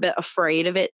we're a bit afraid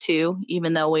of it too,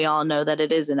 even though we all know that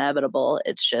it is inevitable.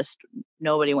 It's just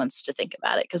nobody wants to think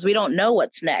about it because we don't know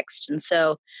what's next. And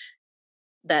so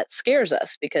that scares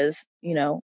us because, you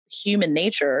know, human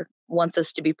nature wants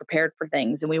us to be prepared for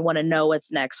things and we want to know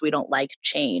what's next. We don't like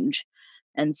change.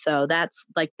 And so that's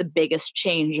like the biggest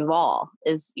change of all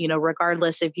is, you know,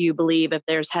 regardless if you believe if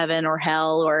there's heaven or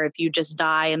hell or if you just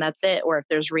die and that's it, or if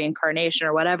there's reincarnation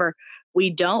or whatever, we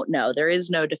don't know. There is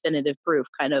no definitive proof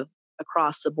kind of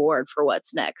across the board for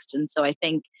what's next. And so I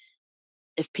think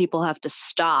if people have to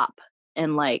stop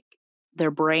and like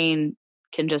their brain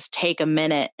can just take a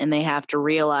minute and they have to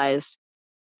realize,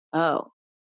 oh,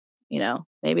 you know,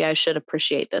 maybe I should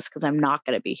appreciate this because I'm not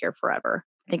going to be here forever.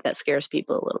 I think that scares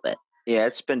people a little bit. Yeah,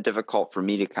 it's been difficult for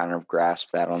me to kind of grasp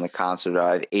that on the concept of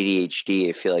I have ADHD.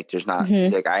 I feel like there's not Hmm.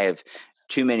 like I have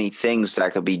too many things that I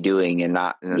could be doing and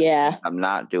Yeah. I'm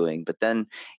not doing. But then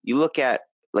you look at,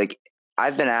 like,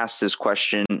 I've been asked this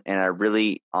question and I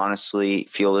really honestly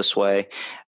feel this way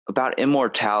about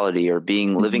immortality or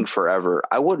being Hmm. living forever.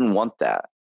 I wouldn't want that.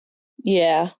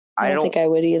 Yeah. I I don't don't think I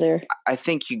would either. I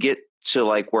think you get to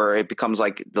like where it becomes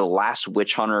like The Last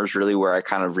Witch Hunter is really where I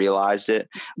kind of realized it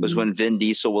was Mhm. when Vin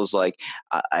Diesel was like,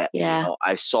 Yeah.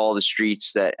 I saw the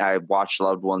streets that I watched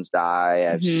loved ones die.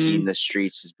 I've Hmm. seen the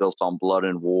streets is built on blood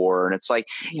and war. And it's like,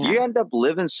 Yeah. you end up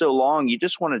living so long, you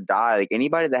just want to die. Like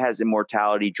anybody that has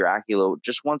immortality, Dracula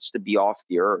just wants to be off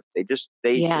the earth.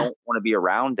 They Yeah. don't want to be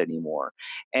around anymore.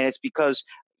 And it's because,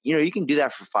 you can do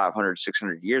that for 500,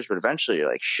 600 years, but eventually you're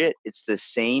like, shit, it's the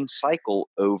same cycle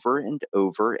over and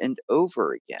over and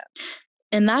over again.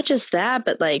 And not just that,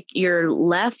 but like you're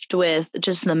left with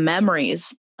just the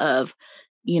memories of,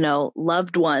 you know,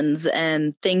 loved ones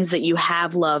and things that you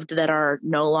have loved that are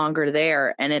no longer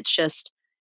there. And it's just,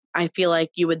 I feel like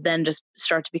you would then just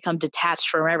start to become detached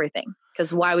from everything.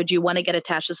 Because why would you want to get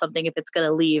attached to something if it's going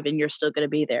to leave and you're still going to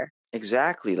be there?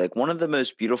 Exactly. Like one of the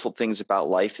most beautiful things about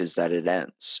life is that it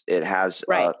ends. It has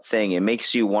Right. a thing. It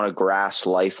makes you want to grasp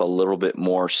life a little bit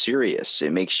more serious.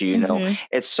 It makes you, Hmm.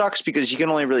 it sucks because you can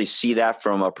only really see that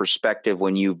from a perspective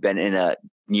when you've been in a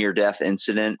near death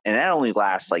incident, and that only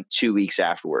lasts like 2 weeks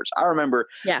afterwards. I remember,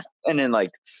 Yeah. and in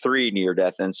like 3 near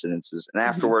death incidences, and Hmm.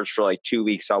 afterwards for like 2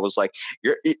 weeks, I was like,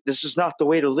 this is not the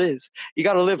way to live. You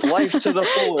got to live life to the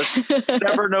fullest.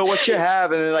 Never know what you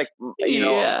have. And then, like,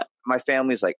 Yeah. my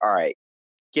family's like, all right,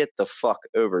 get the fuck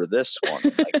over this one.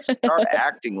 Like, start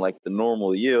acting like the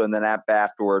normal you. And then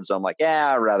afterwards, I'm like,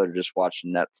 yeah, I'd rather just watch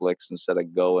Netflix instead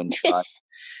of go and try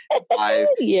I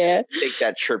Yeah. take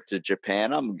that trip to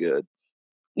Japan. I'm good.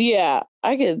 Yeah.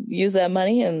 I could use that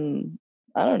money and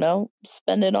I don't know,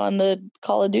 spend it on the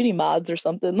Call of Duty mods or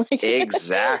something like.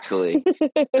 Exactly.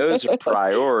 Those are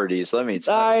priorities, let me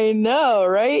tell you. I know,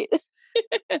 right?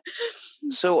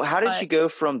 So, how did But you go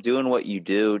from doing what you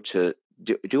do to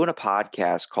doing a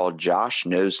podcast called Josh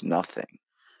Knows Nothing?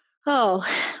 oh,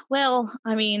 well,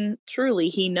 I mean, truly,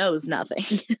 he knows nothing.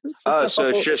 Oh, So so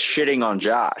it's just shitting on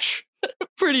Josh.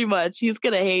 pretty much, he's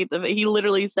gonna hate them. He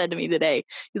literally said to me today,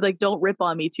 he's like, "Don't rip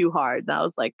on me too hard." And I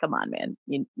was like, "Come on, man,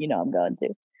 you know I'm going to."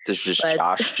 Does just But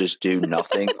Josh just do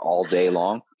nothing all day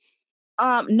long?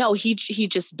 no, he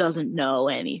just doesn't know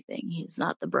anything. He's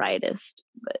not the brightest,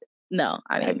 but no,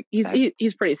 I Have, mean, have,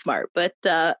 he's pretty smart. But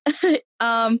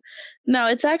um, no,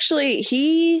 it's actually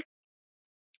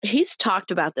he's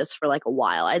talked about this for like a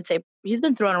while. I'd say he's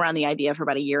been throwing around the idea for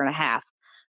about a year and a half.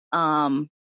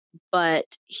 But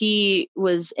he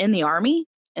was in the Army,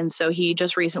 and so he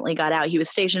just recently got out. He was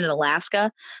stationed in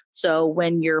Alaska. So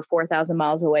when you're 4,000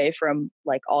 miles away from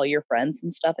like all your friends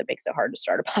and stuff, it makes it hard to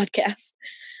start a podcast.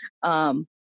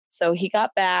 So he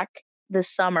got back this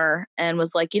summer and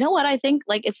was like, you know what? I think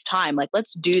like it's time. Like,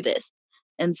 let's do this.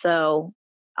 And so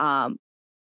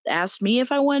asked me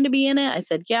if I wanted to be in it. I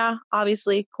said, yeah,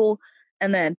 obviously, cool.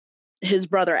 And then his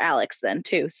brother Alex then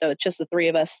too. So it's just the three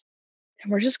of us.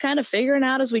 And we're just kind of figuring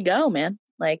out as we go, man.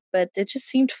 Like, but it just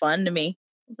seemed fun to me.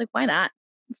 I was like, why not?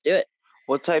 Let's do it.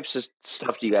 What types of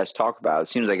stuff do you guys talk about? It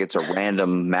seems like it's a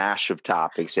random mash of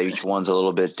topics. Each one's a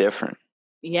little bit different.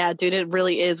 Yeah, dude, it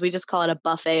really is. We just call it a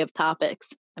buffet of topics.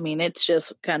 I mean, it's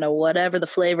just kind of whatever the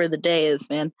flavor of the day is,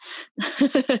 man.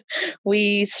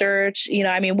 We search,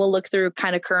 I mean, we'll look through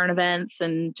kind of current events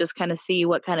and just kind of see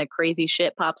what kind of crazy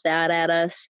shit pops out at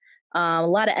us. A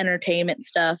lot of entertainment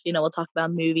stuff, we'll talk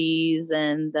about movies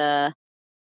and,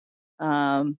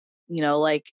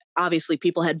 like obviously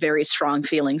people had very strong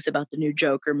feelings about the new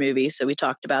Joker movie. So we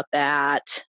talked about that.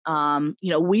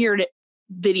 Weird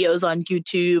videos on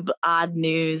YouTube, odd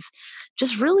news,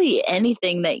 just really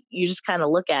anything that you just kind of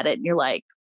look at it and you're like,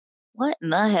 what in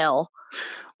the hell?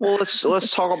 Well,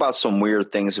 let's talk about some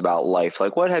weird things about life.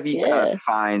 Like, what have you kind of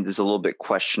find is a little bit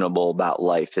questionable about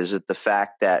life? Is it the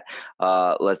fact that,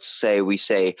 let's say we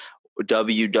say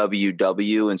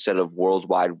www instead of World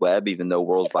Wide Web, even though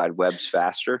World Wide Web's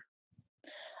faster?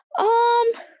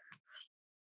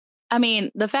 I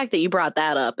mean, the fact that you brought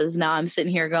that up is now I'm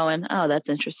sitting here going, oh, that's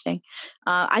interesting.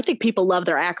 I think people love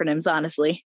their acronyms,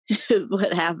 honestly, is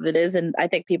what half of it is. And I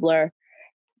think people are,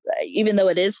 even though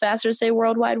it is faster to say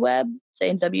World Wide Web,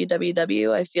 saying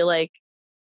www, I feel like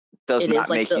does not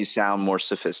make you sound more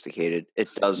sophisticated.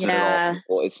 It doesn't at all.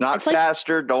 Well, it's not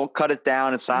faster. Like, don't cut it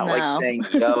down. It's not like saying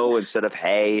yo instead of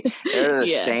hey. They're the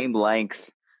same length.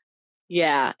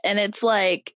 Yeah. And it's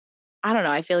like, I don't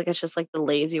know. I feel like it's just like the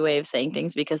lazy way of saying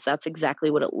things because that's exactly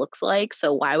what it looks like.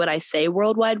 So why would I say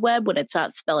World Wide Web when it's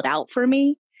not spelled out for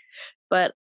me?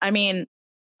 But I mean,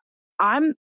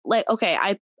 I'm like, okay,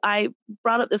 I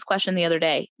brought up this question the other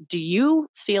day. Do you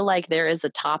feel like there is a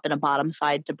top and a bottom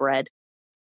side to bread?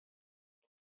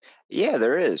 Yeah,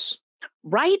 there is.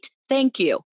 Right? Thank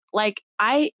you. Like,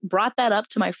 I brought that up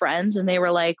to my friends and they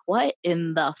were like, what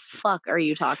in the fuck are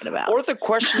you talking about? Or the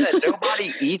question that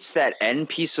nobody eats that end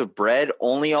piece of bread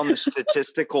only on the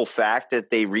statistical fact that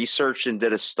they researched and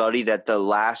did a study that the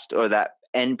last or that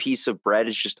end piece of bread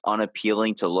is just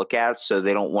unappealing to look at. So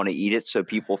they don't want to eat it. So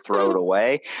people throw it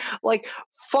away. Like,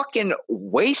 fucking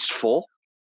wasteful.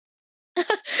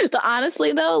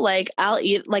 Honestly, though, like,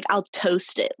 I'll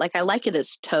toast it. Like, I like it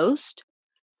as toast,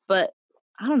 but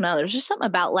I don't know. There's just something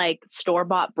about like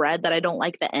store-bought bread that I don't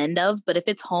like the end of. But if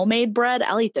it's homemade bread,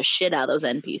 I'll eat the shit out of those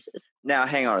end pieces. Now,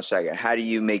 hang on a second. How do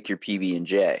you make your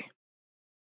PB&J?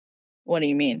 What do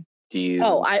you mean? Do you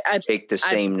I take the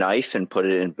same knife and put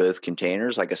it in both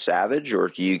containers like a savage? Or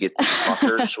do you get the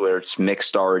Smuckers where it's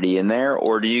mixed already in there?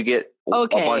 Or do you get a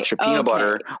bunch of peanut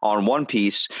butter on one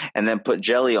piece and then put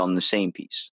jelly on the same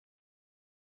piece?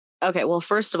 Okay, well,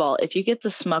 first of all, if you get the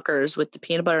Smuckers with the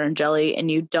peanut butter and jelly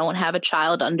and you don't have a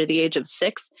child under the age of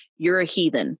 6, you're a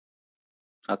heathen.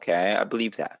 Okay, I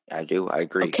believe that. I do. I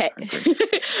agree. Okay.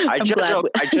 I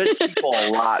judge people a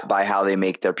lot by how they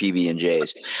make their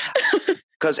PB&Js.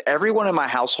 Because everyone in my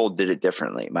household did it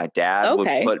differently. My dad would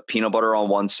put peanut butter on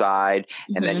one side,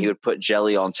 and then he would put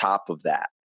jelly on top of that.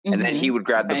 And then he would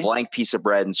grab the blank piece of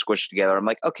bread and squish it together. I'm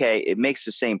like, okay, it makes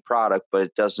the same product, but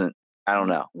it doesn't, I don't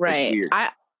know. Right. It's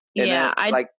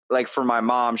weird. Like for my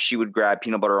mom, she would grab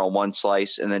peanut butter on one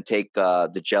slice and then take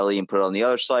the jelly and put it on the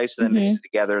other slice and then mix it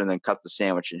together and then cut the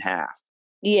sandwich in half.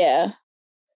 Yeah.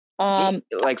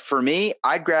 Like for me,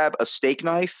 I'd grab a steak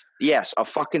knife. Yes, a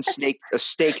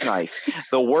steak knife.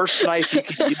 The worst knife you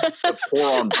can use to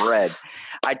pour on bread.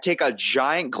 I'd take a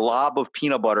giant glob of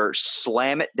peanut butter,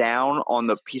 slam it down on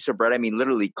the piece of bread. I mean,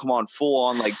 literally, come on, full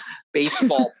on like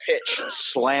baseball pitch,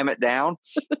 slam it down.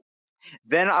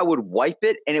 Then I would wipe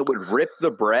it and it would rip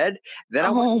the bread. Then I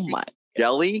would take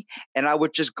jelly and I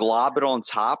would just glob it on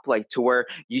top, like to where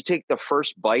you take the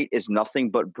first bite is nothing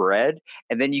but bread.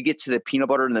 And then you get to the peanut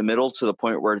butter in the middle to the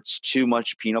point where it's too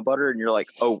much peanut butter. And you're like,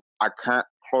 oh, I can't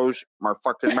close my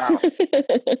fucking mouth.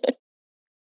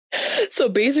 So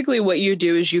basically what you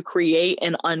do is you create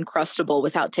an Uncrustable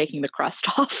without taking the crust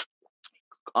off.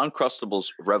 Uncrustables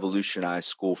revolutionized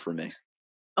school for me.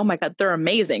 Oh my God, they're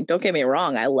amazing. Don't get me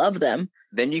wrong. I love them.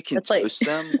 Then you can toast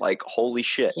them like holy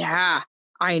shit. Yeah,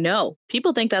 I know.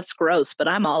 People think that's gross, but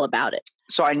I'm all about it.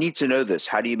 So I need to know this.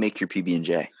 How do you make your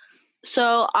PB&J?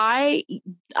 So I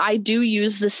do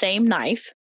use the same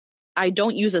knife. I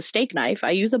don't use a steak knife.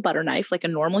 I use a butter knife like a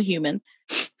normal human.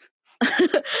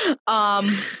 But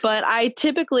I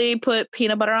typically put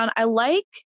peanut butter on. I like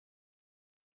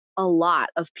a lot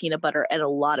of peanut butter and a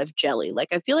lot of jelly. Like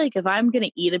I feel like if I'm going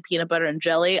to eat a peanut butter and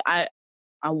jelly, I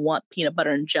want peanut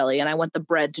butter and jelly, and I want the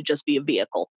bread to just be a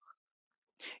vehicle.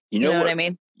 You You know know what what? I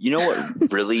mean? You know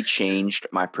what really changed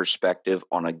my perspective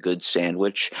on a good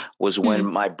sandwich was when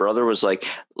my brother was like,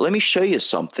 "Let me show you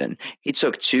something." He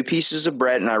took 2 pieces of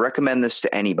bread, and I recommend this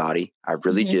to anybody. I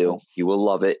really do. You will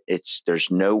love it. I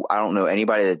don't know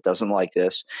anybody that doesn't like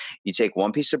this. You take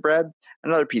 1 piece of bread,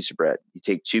 another piece of bread. You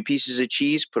take 2 pieces of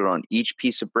cheese, put it on each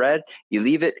piece of bread. You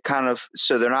leave it kind of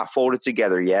so they're not folded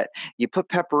together yet. You put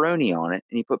pepperoni on it,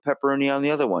 and you put pepperoni on the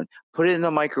other one. Put it in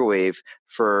the microwave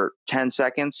for 10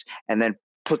 seconds, and then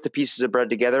put the pieces of bread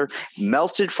together,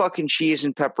 melted fucking cheese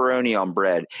and pepperoni on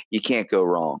bread. You can't go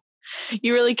wrong.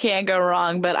 You really can't go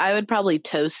wrong, but I would probably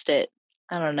toast it.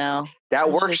 I don't know.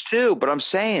 That works too, but I'm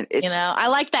saying I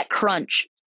like that crunch.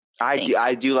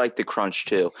 I do like the crunch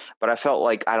too, but I felt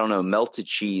like, I don't know, melted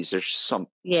cheese. There's something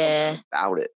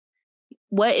about it.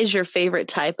 What is your favorite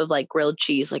type of like grilled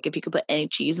cheese? Like if you could put any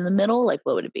cheese in the middle, like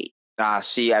what would it be?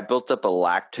 See, I built up a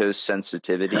lactose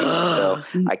sensitivity, so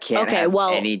I can't have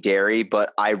any dairy,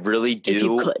 but I really do. If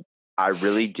you could. I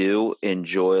really do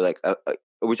enjoy like are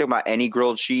we talking about any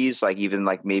grilled cheese, like even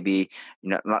like maybe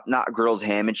not grilled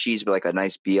ham and cheese, but like a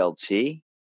nice BLT?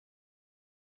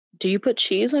 Do you put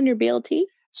cheese on your BLT?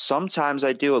 Sometimes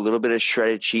I do a little bit of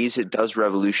shredded cheese. It does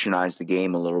revolutionize the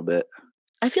game a little bit.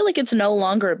 I feel like it's no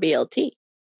longer a BLT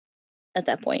at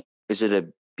that point. Is it a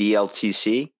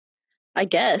BLTC? I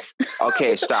guess.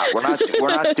 Okay, stop. We're not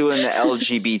doing the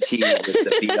LGBT with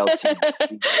the BLT.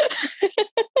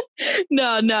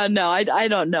 No. I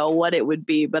don't know what it would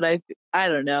be, but I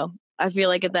don't know. I feel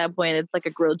like at that point it's like a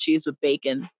grilled cheese with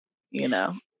bacon,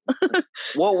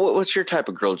 What's your type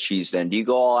of grilled cheese then? Do you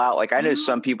go all out? Like I know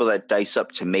some people that dice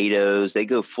up tomatoes, they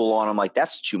go full on. I'm like,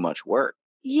 that's too much work.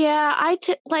 Yeah,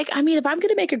 if I'm going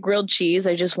to make a grilled cheese,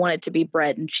 I just want it to be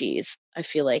bread and cheese. I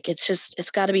feel like it's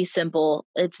got to be simple.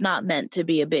 It's not meant to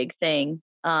be a big thing.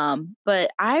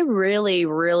 But I really,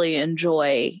 really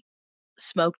enjoy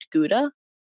smoked Gouda.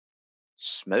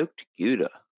 Smoked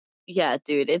Gouda? Yeah,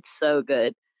 dude, it's so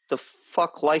good. The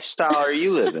fuck lifestyle are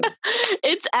you living?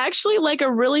 It's actually like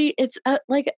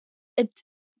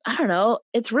I don't know.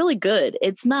 It's really good.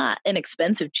 It's not an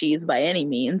expensive cheese by any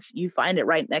means. You find it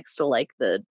right next to like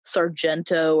the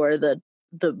Sargento or the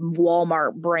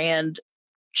Walmart brand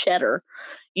cheddar.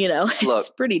 It's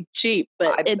pretty cheap,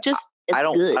 but I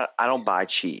don't buy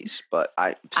cheese, but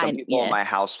some people in my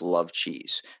house love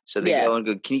cheese. So they go and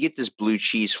go, "Can you get this blue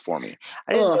cheese for me?"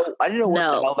 I didn't know what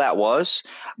the hell that was.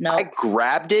 No. I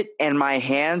grabbed it and my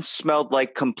hand smelled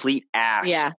like complete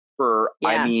ass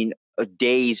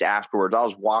days afterwards. I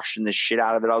was washing the shit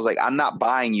out of it. I was like, I'm not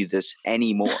buying you this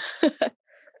anymore.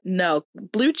 No,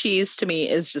 blue cheese to me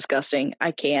is disgusting.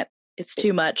 I can't. It's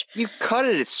too much. You cut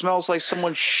it. It smells like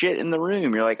someone shit in the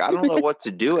room. You're like, I don't know what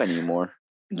to do anymore.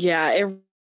 Yeah, it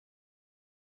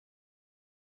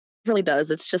really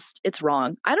does. It's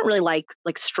wrong. I don't really like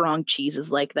strong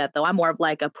cheeses like that though. I'm more of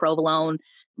like a provolone,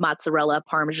 mozzarella,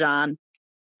 parmesan.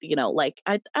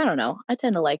 I don't know. I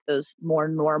tend to like those more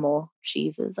normal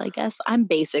cheeses, I guess. I'm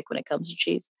basic when it comes to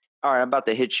cheese. All right, I'm about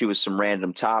to hit you with some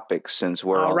random topics since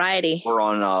we're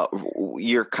on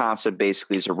your concept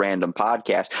basically is a random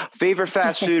podcast. Favorite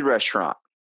fast food restaurant?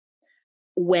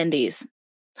 Wendy's.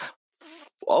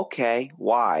 Okay,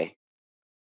 why?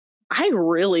 I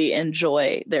really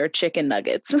enjoy their chicken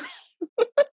nuggets.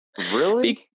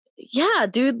 Really? Yeah,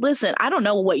 dude, listen, I don't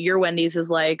know what your Wendy's is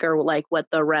like or like what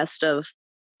the rest of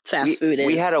fast food is.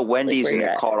 We had a Wendy's and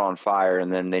it caught on fire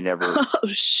and then they never. Oh,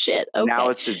 shit. Okay. Now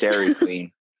it's a Dairy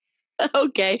Queen.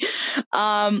 Okay.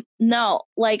 No,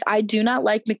 I do not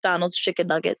like McDonald's chicken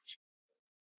nuggets.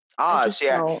 I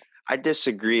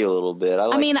disagree a little bit.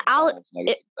 I'll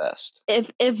nuggets the best.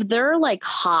 If they're like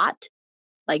hot,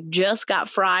 like just got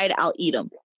fried, I'll eat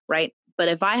them, right? But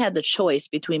if I had the choice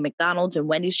between McDonald's and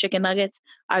Wendy's chicken nuggets,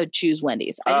 I would choose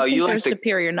Wendy's. I just think they're a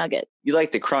superior nugget. You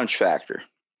like the crunch factor.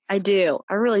 I do.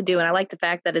 I really do. And I like the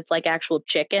fact that it's like actual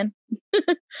chicken.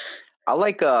 I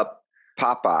like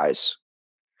Popeyes.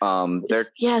 Their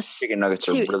chicken nuggets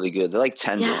are really good. They're like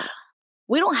tender. Yeah.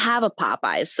 We don't have a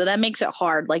Popeyes, so that makes it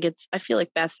hard. I feel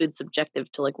like fast food's subjective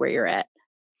to like where you're at.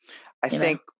 I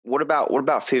think. What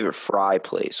about favorite fry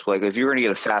place? Like if you were gonna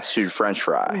get a fast food French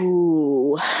fry.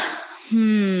 Ooh.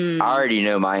 I already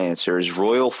know my answer is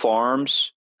Royal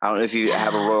Farms. I don't know if you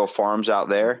have a Royal Farms out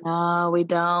there. No, we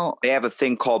don't. They have a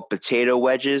thing called potato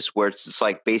wedges where it's just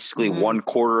like basically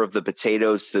 1/4 of the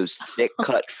potatoes, those thick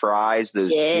cut fries, those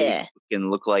big,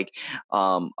 can look like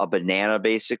a banana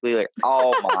basically. Like,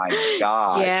 oh my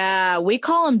God. Yeah, we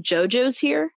call them JoJo's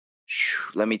here.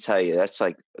 Let me tell you, that's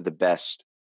like the best.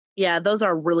 Yeah, those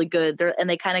are really good. And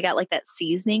they kind of got like that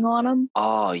seasoning on them.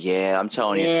 Oh yeah, I'm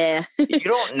telling you. You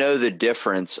don't know the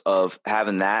difference of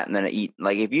having that and then eat,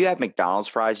 like if you have McDonald's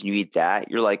fries and you eat that,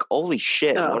 you're like, holy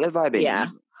shit, what have I been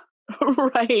eating?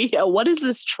 Right. Yeah, what is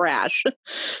this trash?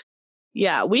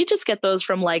 Yeah, we just get those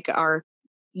from like our,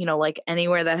 like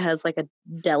anywhere that has like a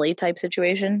deli type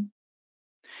situation.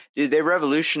 Dude, they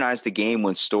revolutionized the game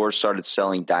when stores started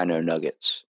selling Dino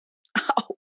Nuggets.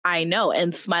 Oh, I know.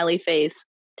 And smiley face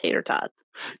tater tots.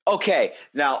 Okay,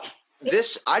 now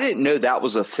I didn't know that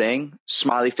was a thing.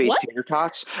 Smiley face tater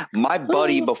tots. My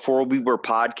buddy, before we were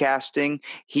podcasting,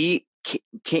 he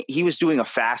was doing a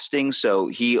fasting, so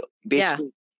he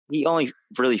basically he only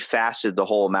really fasted the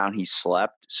whole amount he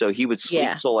slept. So he would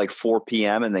sleep till like 4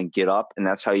 p.m. and then get up, and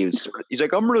that's how he would start. He's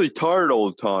like, I'm really tired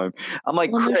all the time. I'm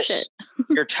like, Chris,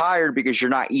 you're tired because you're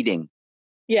not eating.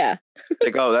 Yeah.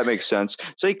 Like, oh, that makes sense.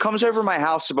 So he comes over to my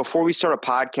house. So before we start a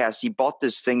podcast, he bought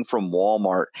this thing from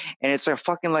Walmart, and it's a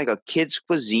fucking like a kid's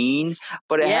cuisine,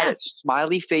 but it had its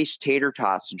smiley face tater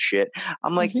tots and shit.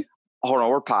 I'm like, hold on,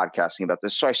 we're podcasting about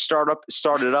this. So I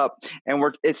started up, and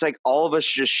it's like all of us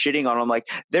just shitting on him. Like,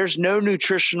 there's no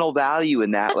nutritional value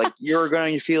in that. Like, you're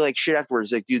going to feel like shit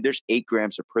afterwards. Like, dude, there's 8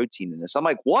 grams of protein in this. I'm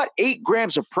like, what? 8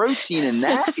 grams of protein in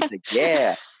that? He's like,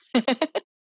 yeah.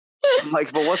 I'm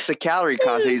like, but what's the calorie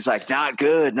content? He's like, not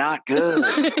good, not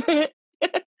good.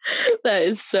 That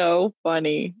is so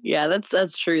funny. Yeah,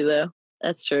 that's true though.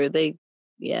 That's true. What is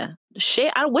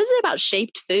it about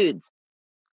shaped foods?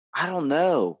 I don't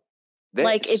know.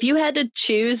 Like if you had to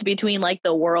choose between like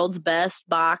the world's best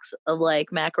box of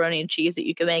like macaroni and cheese that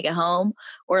you can make at home,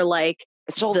 or like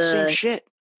it's all the same shit.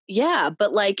 Yeah,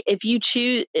 but like if you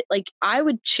choose, like I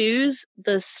would choose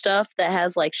the stuff that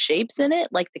has like shapes in it,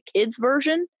 like the kids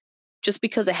version. Just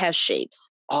because it has shapes.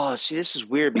 Oh, see, this is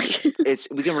weird because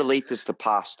we can relate this to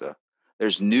pasta.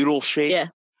 There's noodle shape. Yeah.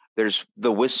 There's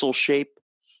the whistle shape.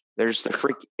 There's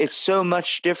the it's so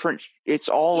much different. It's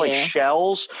all like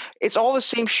shells. It's all the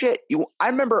same shit. I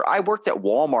remember I worked at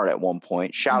Walmart at one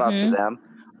point. Shout out to them.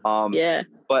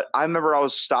 But I remember I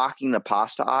was stocking the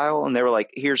pasta aisle, and they were like,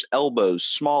 here's elbows,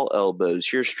 small elbows.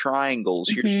 Here's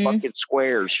triangles. Here's fucking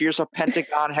squares. Here's a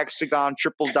pentagon, hexagon,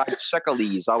 triple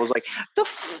disecales. I was like,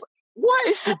 what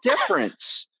is the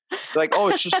difference? Like, oh,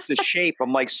 it's just the shape.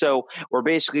 I'm like, so we're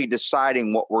basically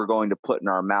deciding what we're going to put in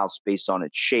our mouths based on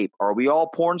its shape. Are we all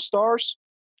porn stars?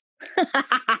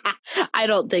 I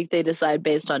don't think they decide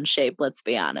based on shape. Let's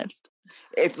be honest.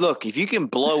 If you can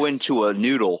blow into a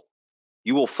noodle,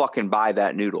 you will fucking buy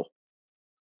that noodle.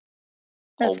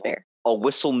 That's fair. A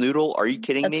whistle noodle? Are you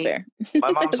kidding me? Fair.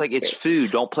 My mom's like, it's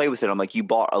food. Don't play with it. I'm like, you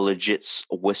bought a legit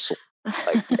whistle.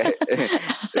 Like,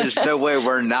 there's no way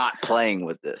we're not playing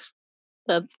with this.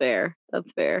 That's fair.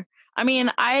 I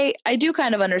mean, I do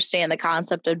kind of understand the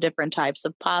concept of different types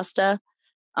of pasta.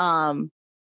 I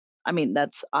mean,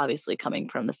 that's obviously coming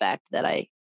from the fact that I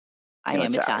am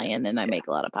Italian and I make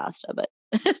a lot of pasta,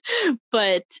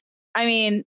 but I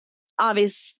mean,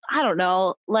 obvious. I don't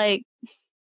know. Like,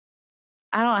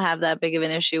 I don't have that big of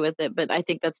an issue with it, but I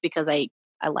think that's because I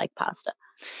like pasta.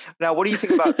 Now, what do you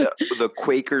think about the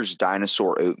Quaker's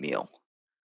dinosaur oatmeal?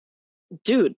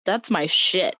 Dude, that's my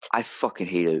shit. I fucking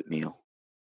hate oatmeal.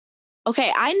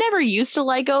 Okay, I never used to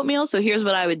like oatmeal, so here's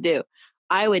what I would do.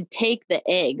 I would take the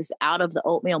eggs out of the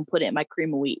oatmeal and put it in my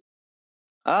cream of wheat.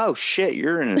 Oh, shit,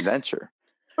 you're an inventor.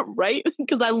 Right?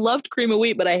 Because I loved cream of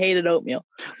wheat, but I hated oatmeal.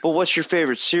 But what's your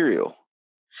favorite cereal?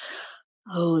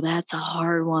 Oh, that's a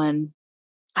hard one.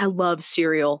 I love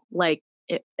cereal. Like,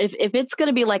 if it's going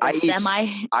to be like I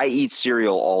eat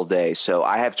cereal all day. So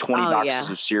I have 20 boxes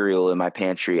of cereal in my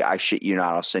pantry. I shit you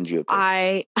not. I'll send you a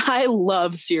picture. I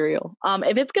love cereal.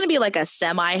 If it's going to be like a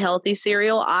semi-healthy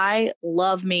cereal, I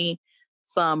love me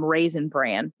some Raisin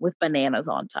Bran with bananas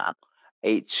on top. I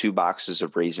ate 2 boxes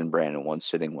of Raisin Bran in one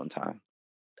sitting one time.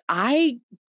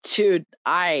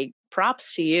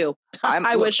 Props to you.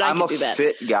 I wish I could do that. I'm a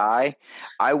fit guy.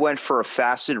 I went for a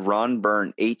fasted run,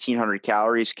 burned 1,800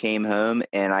 calories, came home,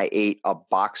 and I ate a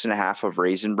box and a half of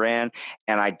Raisin Bran,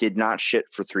 and I did not shit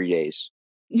for 3 days.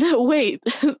 No, wait.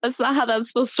 That's not how that's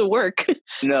supposed to work.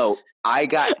 No,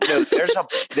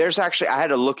 there's actually, I had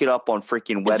to look it up on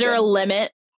freaking WebMD. Is there a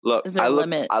limit? Look,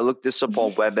 I looked this up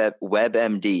on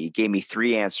WebMD. It gave me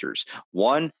 3 answers.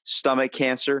 1, stomach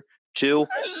cancer. 2,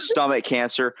 stomach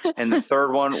cancer, and the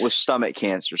third one was stomach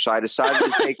cancer. So I decided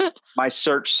to take my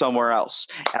search somewhere else.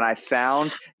 And I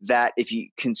found that if you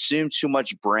consume too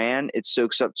much bran, it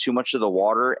soaks up too much of the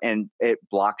water and it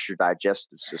blocks your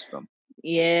digestive system.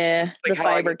 Yeah, Like, the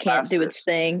fiber can't do its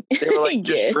thing. They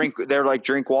were like,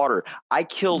 drink water. I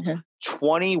killed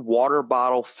 20 water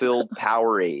bottle filled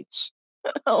Powerades.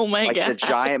 Oh my God. Like the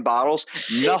giant bottles.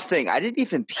 Nothing. I didn't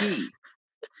even pee.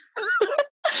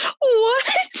 What?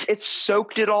 It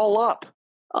soaked it all up.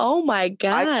 Oh my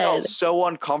God. I felt so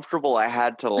uncomfortable I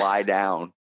had to lie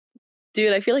down.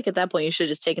 Dude, I feel like at that point you should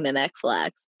have just taken an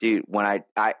X-Lax. Dude, when I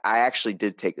actually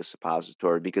did take a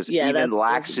suppository because even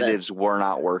laxatives were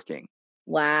not working.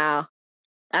 Wow.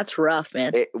 That's rough,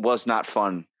 man. It was not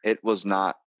fun. It was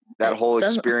not. That whole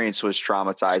experience was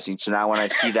traumatizing. So now when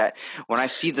I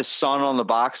see the sun on the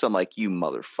box, I'm like, you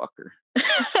motherfucker.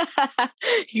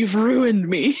 You've ruined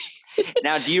me.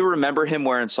 Now, do you remember him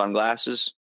wearing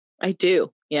sunglasses? I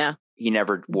do. Yeah. He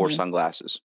never wore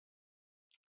sunglasses.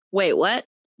 Wait, what?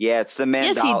 Yeah, it's the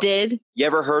Mandela. Yes, he did. You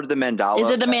ever heard the Mandela? Is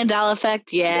it the Mandela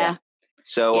effect? Yeah.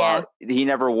 So he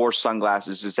never wore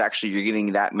sunglasses. It's actually, you're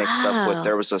getting that mixed up with,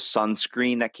 there was a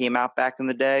sunscreen that came out back in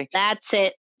the day. That's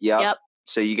it. Yep.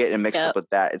 So you get mixed up with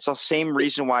that. It's the same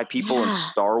reason why people in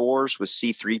Star Wars with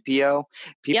C-3PO,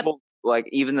 people like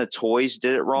even the toys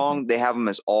did it wrong. They have them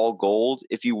as all gold.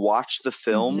 If you watch the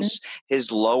films,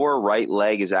 his lower right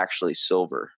leg is actually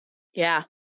silver. Yeah.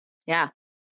 Yeah.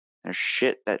 There's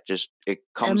shit that just, it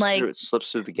comes through, it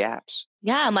slips through the gaps.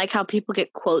 Yeah, and like how people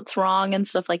get quotes wrong and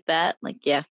stuff like that. Like,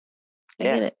 I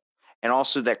get it. And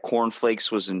also that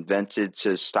cornflakes was invented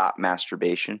to stop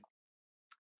masturbation.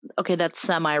 Okay, that's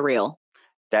semi-real.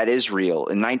 That is real.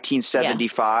 In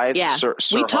 1975, Sir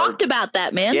we talked about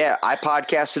that, man. Yeah, I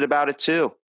podcasted about it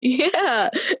too. Yeah,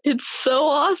 it's so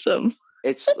awesome.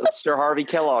 It's Sir Harvey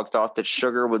Kellogg thought that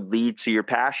sugar would lead to your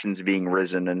passions being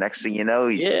risen, and next thing you know,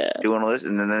 he's doing all this,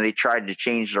 and then they tried to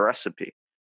change the recipe.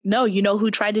 No, you know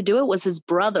who tried to do it was his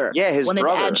brother. Yeah, his brother.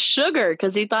 Wanted to add sugar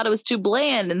because he thought it was too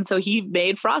bland, and so he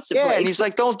made frosted flakes. Yeah, and he's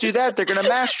like, don't do that. They're going to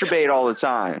masturbate all the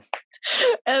time.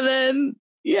 And then,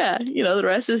 the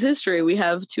rest is history. We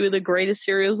have two of the greatest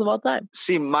cereals of all time.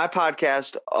 See, my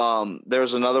podcast, there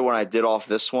was another one I did off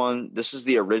this one. This is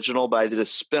the original, but I did a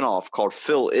spinoff called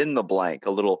Fill in the Blank,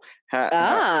 a little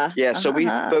so we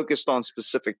focused on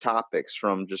specific topics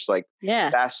from just like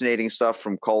fascinating stuff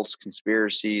from cults,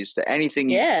 conspiracies to anything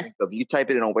you think of. You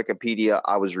type it in on Wikipedia,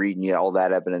 I was reading you all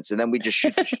that evidence, and then we just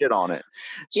shoot the shit on it.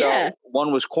 So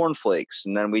one was cornflakes,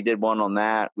 and then we did one on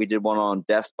that. We did one on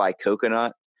death by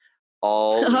coconut.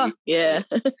 Coconuts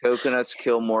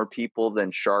kill more people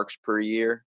than sharks per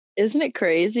year. Isn't it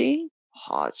crazy?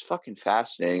 Oh, it's fucking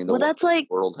fascinating. That's like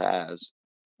the world has.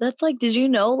 That's like, did you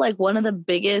know, like one of the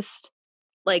biggest,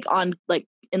 like on like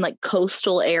in like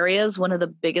coastal areas, one of the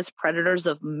biggest predators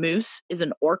of moose is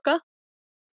an orca?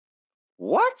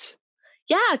 What?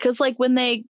 Yeah, because like when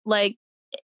they like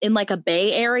in like a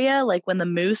bay area, like when the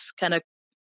moose kind of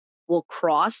will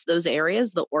cross those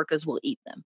areas, the orcas will eat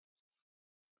them.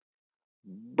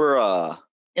 Bruh.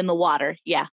 In the water,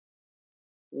 yeah.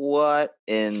 What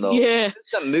in the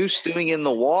what's a moose doing in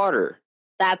the water?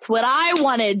 That's what I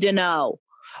wanted to know.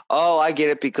 Oh, I get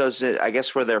it because I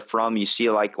guess where they're from, you see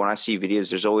like when I see videos,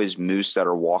 there's always moose that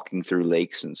are walking through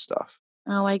lakes and stuff.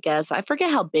 Oh, I guess. I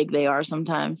forget how big they are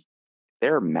sometimes.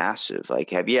 They're massive. Like,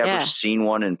 have you ever seen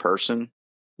one in person?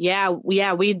 Yeah.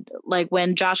 We like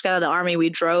when Josh got out of the army, we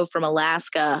drove from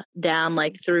Alaska down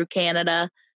like through Canada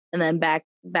and then back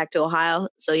to Ohio.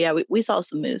 So yeah, we saw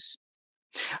some moose.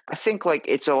 I think like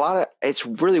it's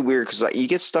really weird because like you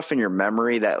get stuff in your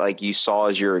memory that like you saw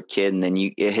as you're a kid and then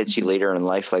it hits you later in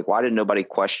life. Like, why did nobody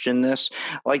question this?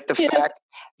 Like the fact,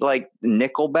 like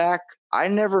Nickelback, I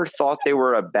never thought they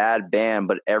were a bad band,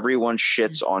 but everyone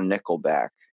shits on Nickelback.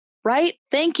 Right?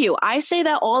 Thank you. I say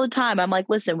that all the time. I'm like,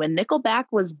 listen, when Nickelback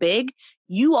was big,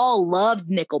 you all loved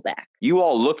Nickelback. You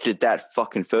all looked at that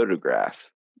fucking photograph.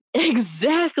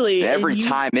 Exactly. And every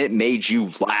time it made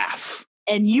you laugh.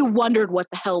 And you wondered what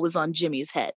the hell was on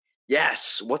Jimmy's head.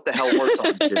 Yes. What the hell was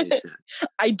on Jimmy's head?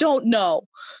 I don't know.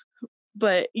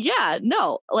 But yeah,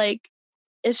 no, like,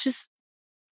 it's just,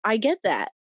 I get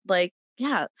that. Like,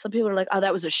 yeah, some people are like, oh,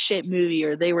 that was a shit movie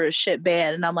or they were a shit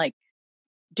band. And I'm like,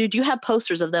 dude, you have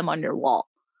posters of them on your wall.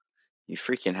 You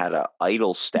freaking had an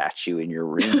idol statue in your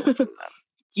room for them.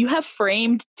 You have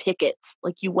framed tickets.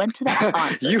 Like you went to that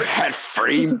concert. You had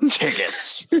framed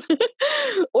tickets.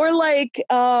 Or like,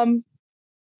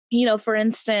 for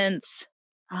instance,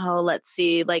 let's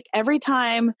see, like every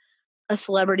time a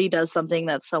celebrity does something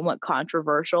that's somewhat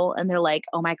controversial and they're like,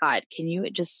 oh my God, can you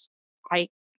just,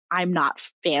 I'm not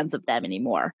fans of them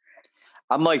anymore.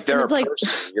 I'm like, they're a like, person.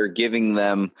 You're giving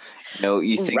them,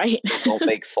 you think right. don't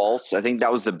make faults. I think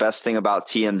that was the best thing about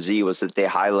TMZ was that they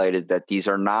highlighted that these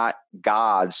are not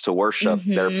gods to worship.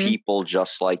 They're people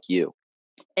just like you.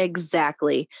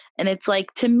 Exactly. And it's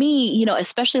like, to me,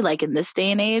 especially like in this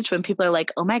day and age when people are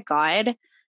like, oh my God,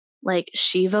 like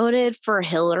she voted for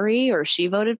Hillary or she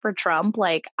voted for Trump.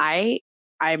 Like I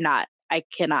cannot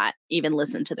even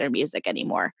listen to their music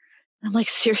anymore. I'm like,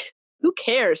 seriously, who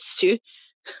cares, dude?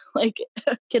 Like,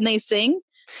 can they sing?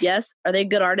 Yes. Are they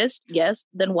good artists? Yes.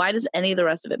 Then why does any of the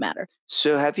rest of it matter?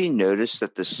 So have you noticed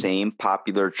that the same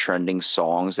popular trending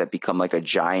songs that become like a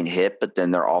giant hit, but then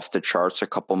they're off the charts a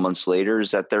couple months later, is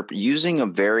that they're using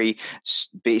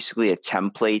basically a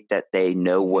template that they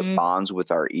know what bonds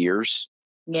with our ears?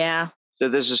 Yeah. So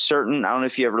there's a certain, I don't know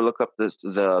if you ever look up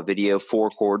the video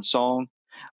 4-chord song.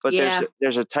 But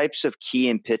there's a types of key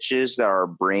and pitches that our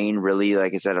brain really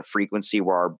like is at a frequency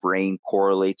where our brain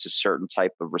correlates a certain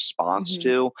type of response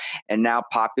to. And now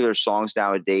popular songs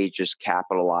nowadays just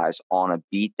capitalize on a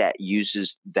beat that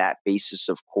uses that basis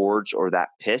of chords or that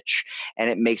pitch. And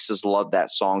it makes us love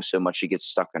that song so much it gets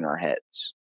stuck in our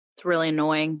heads. It's really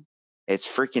annoying. It's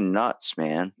freaking nuts,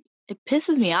 man. It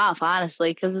pisses me off,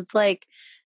 honestly, because it's like,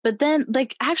 but then,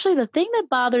 like, actually, the thing that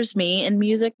bothers me in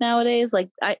music nowadays, like,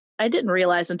 I didn't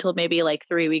realize until maybe like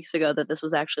 3 weeks ago that this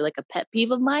was actually like a pet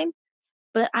peeve of mine.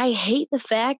 But I hate the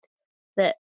fact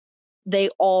that they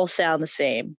all sound the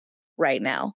same right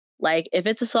now. Like, if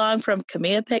it's a song from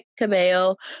Camila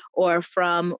Cabello or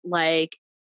from like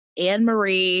Anne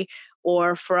Marie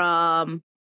or from,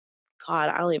 God,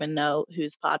 I don't even know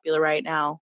who's popular right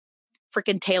now.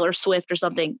 Freaking Taylor Swift or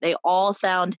something. They all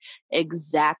sound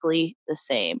exactly the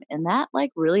same. And that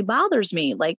like really bothers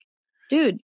me. Like,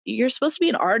 dude, you're supposed to be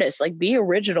an artist. Like, be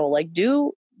original. Like,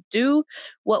 do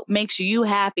what makes you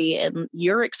happy and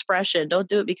your expression. Don't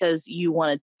do it because you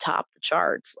want to top the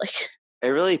charts. Like, it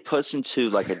really puts into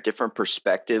like a different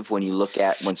perspective when you look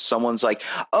at when someone's like,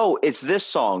 oh, it's this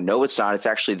song. No, it's not. It's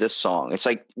actually this song. It's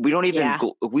like we don't even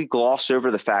we gloss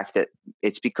over the fact that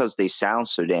it's because they sound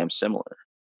so damn similar.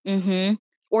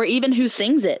 Or even who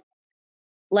sings it.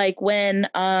 Like when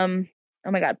oh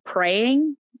my God,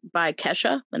 Praying by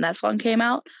Kesha, when that song came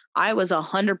out, I was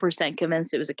 100%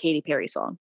 convinced it was a Katy Perry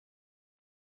song.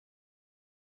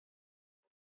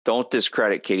 Don't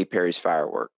discredit Katy Perry's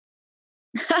Firework.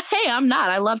 Hey, I'm not.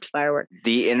 I loved Firework.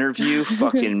 The interview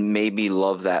fucking made me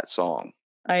love that song.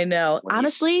 I know. When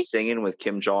honestly, singing with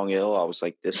Kim Jong-il, I was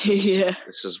like, this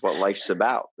is what life's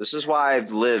about. This is why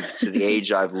I've lived to the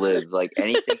age I've lived. Like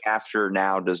anything after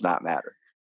now does not matter.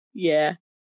 Yeah.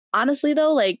 Honestly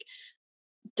though, like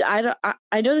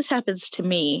I know this happens to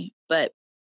me, but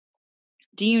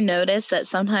do you notice that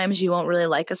sometimes you won't really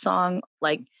like a song?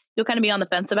 Like you'll kind of be on the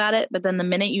fence about it, but then the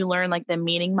minute you learn like the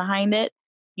meaning behind it,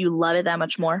 you love it that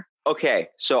much more. Okay,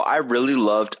 so I really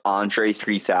loved Andre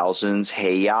 3000's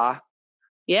Hey Ya.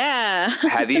 Yeah.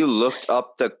 Have you looked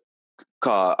up the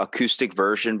acoustic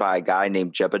version by a guy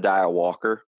named Jebediah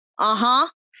Walker? Uh-huh.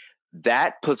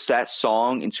 That puts that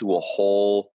song into a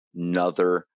whole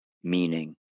nother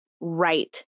meaning.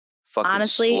 Right. Fucking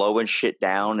honestly, slowing shit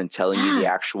down and telling you the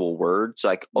actual words.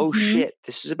 Like, oh shit,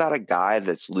 this is about a guy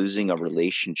that's losing a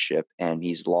relationship and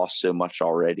he's lost so much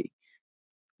already.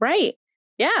 Right.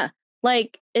 Yeah.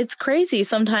 Like it's crazy.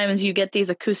 Sometimes you get these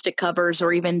acoustic covers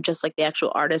or even just like the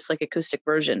actual artist, like acoustic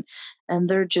version, and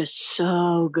they're just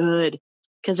so good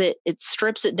because it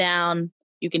strips it down.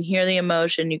 You can hear the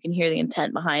emotion, you can hear the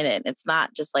intent behind it. It's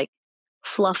not just like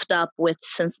fluffed up with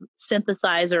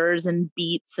synthesizers and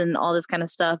beats and all this kind of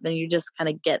stuff. And you just kind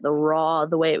of get the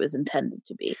way it was intended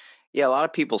to be. Yeah, a lot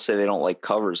of people say they don't like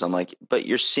covers. I'm like, but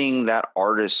you're seeing that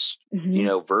artist's,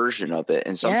 version of it.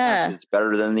 And sometimes it's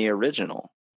better than the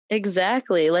original.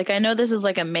 Exactly. Like, I know this is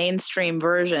like a mainstream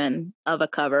version of a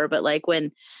cover, but like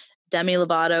when Demi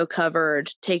Lovato covered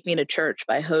Take Me to Church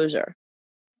by Hozier,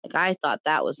 like I thought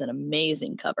that was an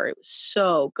amazing cover. It was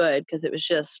so good because it was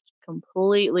just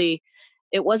completely,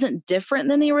 it wasn't different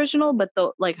than the original, but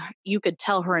like you could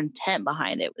tell her intent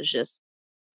behind it was just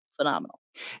phenomenal.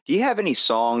 Do you have any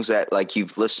songs that like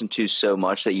you've listened to so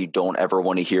much that you don't ever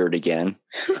want to hear it again?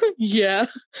 Yeah,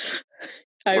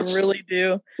 I really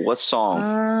do. What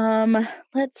song?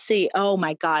 Let's see. Oh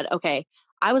my God. Okay.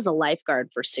 I was a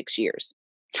lifeguard for 6 years.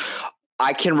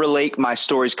 I can relate. My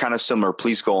story's kind of similar.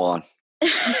 Please go on.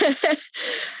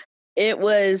 It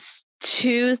was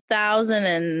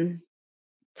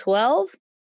 2012,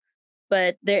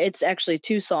 but it's actually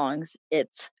 2 songs.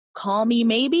 It's Call Me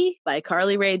Maybe by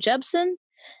Carly Rae Jepsen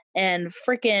and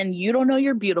frickin' You Don't Know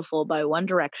You're Beautiful by One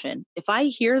Direction. If I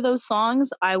hear those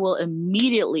songs, I will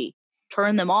immediately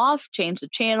turn them off, change the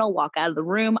channel, walk out of the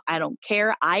room. I don't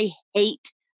care. I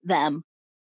hate them.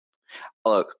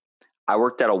 Look, I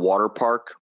worked at a water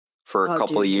park for a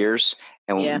couple of years,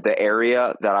 and the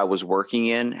area that I was working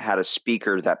in had a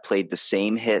speaker that played the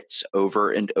same hits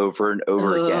over and over and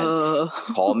over again.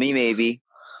 Call Me Maybe.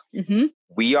 Mm-hmm.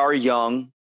 We Are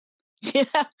Young. Yeah.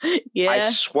 I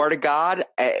swear to God,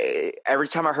 every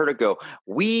time I heard it go,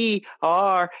 we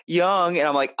are young, and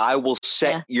I'm like, I will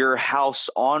set your house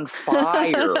on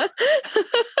fire.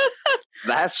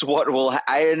 That's what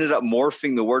I ended up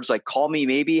morphing the words like, call me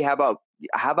maybe. How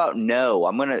about no?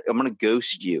 I'm gonna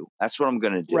ghost you. That's what I'm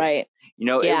gonna do. Right. You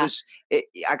know, I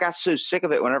got so sick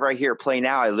of it. Whenever I hear it play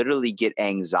now, I literally get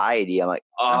anxiety. I'm like,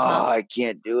 I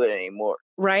can't do it anymore.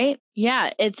 Right. Yeah.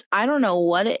 I don't know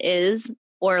what it is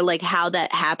or like how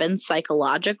that happens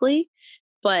psychologically,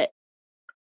 but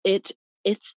it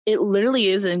literally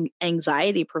is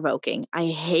anxiety provoking. I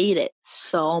hate it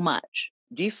so much.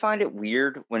 Do you find it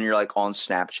weird when you're like on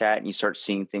Snapchat and you start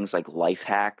seeing things like life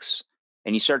hacks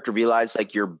and you start to realize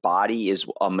like your body is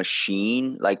a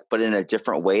machine, like, but in a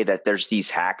different way, that there's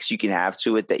these hacks you can have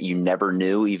to it that you never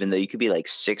knew, even though you could be like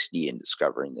 60 and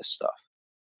discovering this stuff?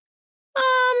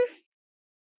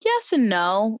 Yes and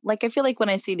no. Like, I feel like when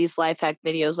I see these life hack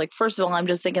videos, like, first of all, I'm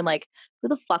just thinking like, who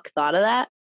the fuck thought of that?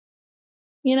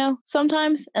 You know,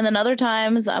 sometimes. And then other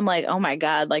times I'm like, oh my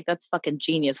God, like that's fucking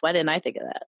genius. Why didn't I think of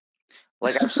that?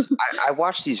 Like I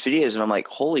watch these videos and I'm like,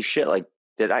 holy shit! Like,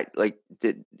 all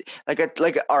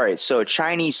right? So a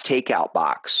Chinese takeout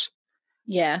box.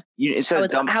 Yeah. Instead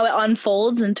of how it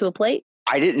unfolds into a plate.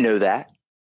 I didn't know that.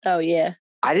 Oh yeah.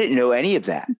 I didn't know any of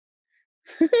that.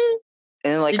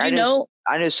 And like, I know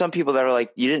some people that are like,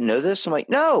 you didn't know this? I'm like,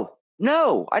 no,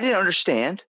 I didn't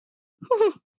understand.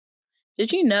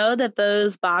 Did you know that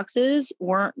those boxes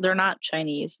they're not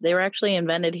Chinese? They were actually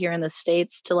invented here in the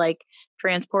States to like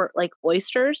transport like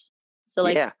oysters. So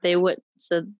like they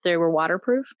were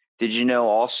waterproof. Did you know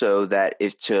also that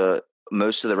if to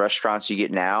most of the restaurants you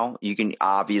get now, you can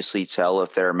obviously tell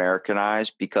if they're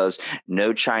Americanized, because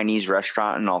no Chinese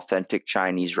restaurant, an authentic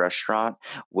Chinese restaurant,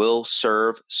 will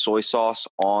serve soy sauce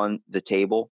on the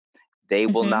table. They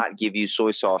will not give you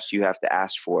soy sauce. You have to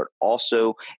ask for it.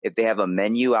 Also, if they have a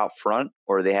menu out front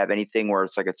or they have anything where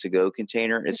it's like a to-go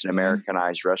container, it's an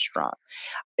Americanized restaurant.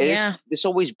 This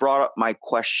always brought up my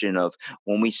question of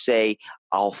when we say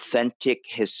authentic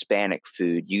Hispanic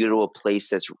food, you go to a place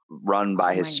that's run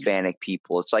by Hispanic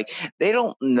people. It's like they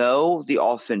don't know the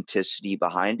authenticity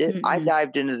behind it. I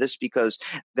dived into this because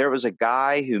there was a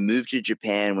guy who moved to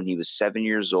Japan when he was 7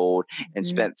 years old and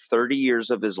spent 30 years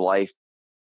of his life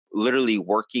literally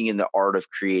working in the art of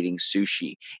creating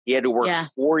sushi. He had to work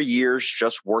 4 years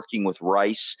just working with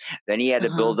rice. Then he had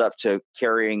to build up to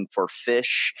caring for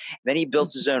fish. Then he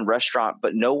built his own restaurant,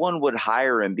 but no one would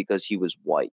hire him because he was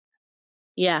white.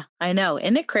 Yeah, I know.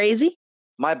 Isn't it crazy?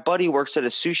 My buddy works at a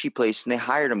sushi place and they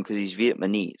hired him because he's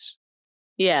Vietnamese.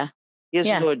 Yeah. He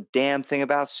doesn't know a damn thing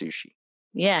about sushi.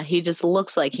 Yeah, he just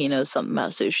looks like he knows something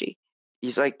about sushi.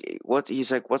 He's like, what? He's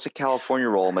like, what's a California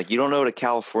roll? I'm like, you don't know what a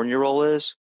California roll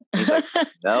is? He's like,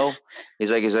 no.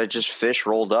 He's like, is that just fish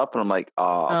rolled up? And I'm like,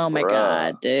 oh my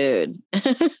God, dude.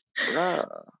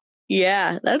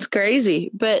 Yeah, that's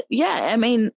crazy. But yeah, I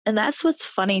mean, and that's what's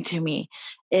funny to me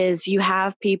is you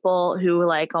have people who are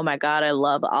like, oh my God, I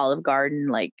love Olive Garden.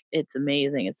 Like, it's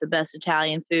amazing. It's the best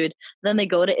Italian food. Then they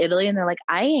go to Italy and they're like,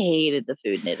 I hated the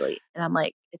food in Italy. And I'm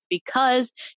like, it's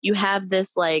because you have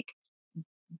this like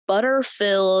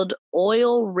butter-filled,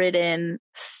 oil-ridden,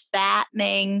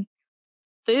 fattening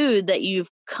food that you've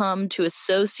come to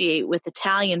associate with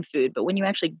Italian food. But when you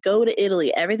actually go to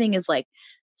Italy, everything is like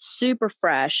super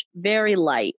fresh, very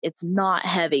light. It's not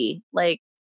heavy. Like,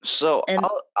 so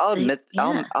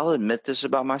I'll admit this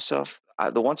about myself.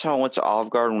 The one time I went to Olive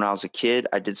Garden when I was a kid,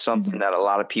 I did something that a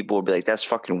lot of people would be like, that's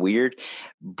fucking weird.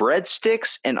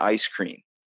 Breadsticks and ice cream.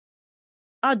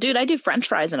 Oh, dude, I do French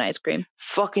fries and ice cream.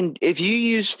 Fucking, if you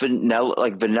use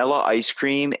vanilla ice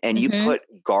cream and you put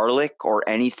garlic or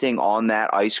anything on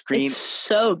that ice cream, it's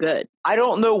so good. I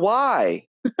don't know why.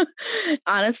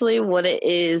 Honestly, what it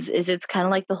is it's kind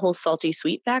of like the whole salty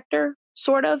sweet factor,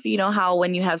 sort of. You know how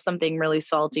when you have something really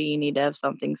salty, you need to have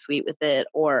something sweet with it.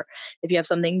 Or if you have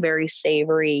something very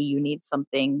savory, you need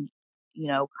something, you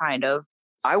know, kind of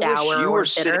I wish you were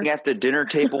sitting at the dinner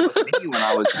table with me when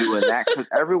I was doing that, because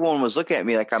everyone was looking at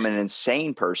me like I'm an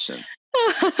insane person.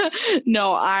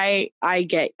 No, I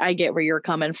get where you're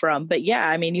coming from. But yeah,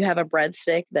 I mean, you have a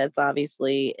breadstick that's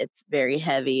obviously, it's very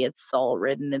heavy. It's salt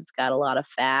ridden. It's got a lot of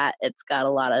fat. It's got a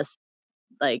lot of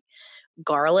like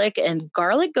garlic, and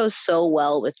garlic goes so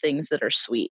well with things that are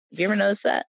sweet. Have you ever noticed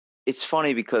that? It's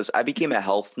funny because I became a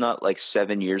health nut like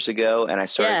 7 years ago, and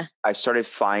Yeah. I started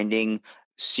finding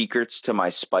secrets to my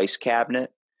spice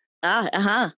cabinet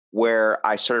Uh-huh. where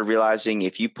I started realizing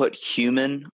if you put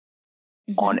cumin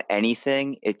Mm-hmm. on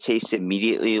anything, it tastes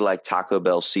immediately like Taco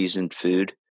Bell seasoned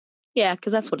food. Yeah,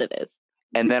 because that's what it is.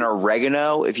 And then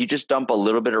oregano, if you just dump a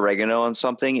little bit of oregano on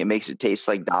something, it makes it taste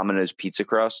like Domino's pizza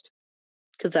crust.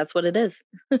 Because that's what it is.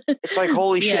 It's like,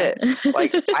 holy Yeah. shit.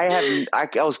 Like I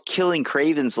was killing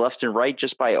cravings left and right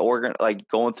just by like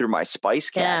going through my spice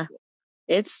Yeah. cabinet.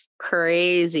 It's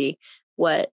crazy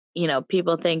what,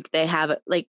 people think they have,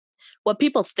 like, what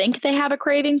people think they have a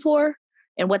craving for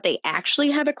and what they actually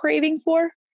have a craving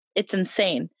for. It's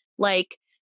insane. Like,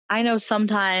 I know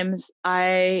sometimes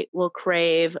I will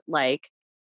crave like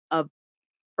a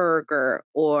burger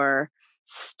or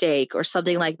steak or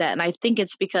something like that. And I think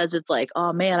it's because it's like,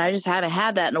 oh man, I just haven't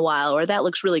had that in a while, or that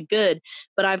looks really good.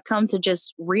 But I've come to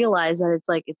just realize that it's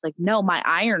like, no, my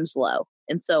iron's low.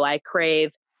 And so I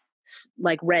crave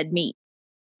like red meat,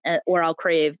 or I'll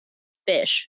crave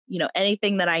fish.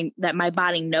 Anything that my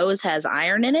body knows has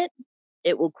iron in it,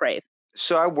 it will crave.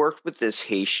 So I worked with this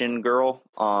Haitian girl.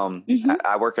 Hmm.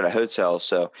 I work at a hotel,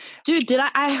 so Dude,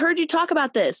 I heard you talk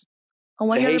about this on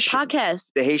one the of your other Haitian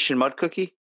podcasts. the Haitian mud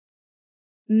cookie.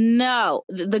 No,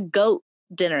 the goat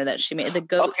dinner that she made. The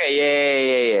goat.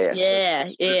 Okay, yeah. So Yeah,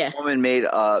 this woman made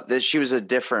this. She was a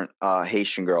different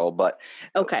Haitian girl, but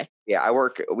Okay. yeah,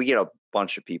 we get a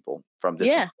bunch of people from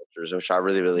different Yeah. cultures, which I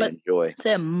really But enjoy. it's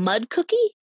a mud cookie?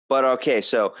 But okay,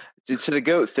 so to the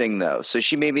goat thing though. So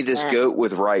she made me this Yeah. goat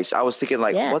with rice. I was thinking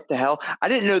like, Yeah. what the hell? I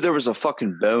didn't know there was a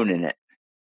fucking bone in it.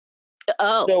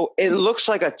 Oh. So it looks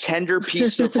like a tender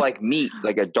piece of like meat,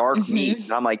 like a dark meat. Mhm.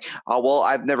 And I'm like, oh, well,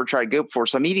 I've never tried goat before.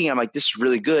 So I'm eating it. I'm like, this is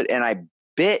really good. And I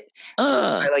bit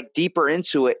I like deeper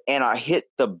into it and I hit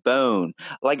the bone.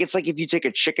 Like it's like if you take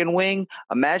a chicken wing,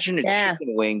 imagine a Yeah.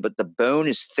 chicken wing, but the bone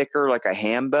is thicker like a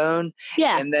ham bone.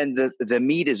 Yeah. And then the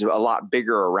meat is a lot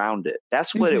bigger around it.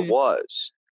 That's what it Mhm.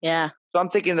 was. Yeah. So I'm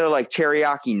thinking they're like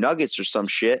teriyaki nuggets or some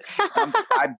shit.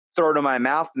 I throw it in my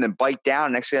mouth and then bite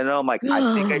down. Next thing I know, I'm like,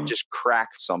 I think I just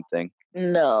cracked something,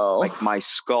 No. like my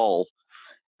skull.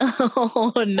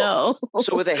 Oh no.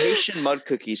 So with a Haitian mud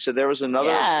cookie, so there was another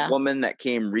Yeah. woman that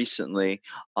came recently,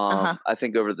 Uh-huh. I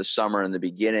think over the summer in the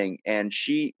beginning, and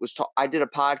she was I did a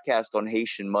podcast on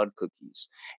Haitian mud cookies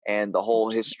and the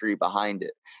whole history behind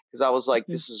it. Because I was like,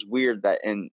 Mhm. this is weird but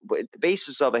the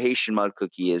basis of a Haitian mud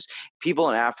cookie is people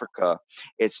in Africa,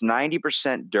 it's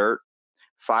 90% dirt,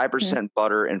 5%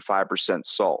 butter, and 5%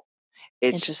 salt.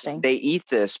 Interesting. They eat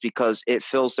this because it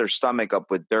fills their stomach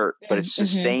up with dirt, but it Mm-hmm.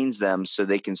 sustains them so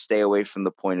they can stay away from the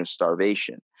point of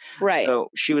starvation. Right. So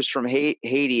she was from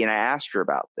Haiti, and I asked her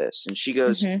about this, and she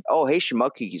goes, Mhm. "Oh, Haitian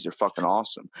mud cookies are fucking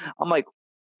awesome." I'm like,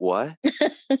 "What?"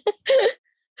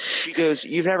 She goes,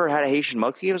 "You've never had a Haitian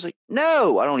mud cookie?" I was like,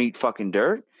 "No, I don't eat fucking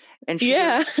dirt." And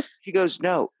Yeah. she goes,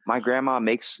 "No, my grandma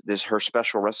makes this. Her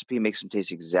special recipe makes them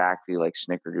taste exactly like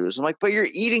snickerdoodles." I'm like, "But you're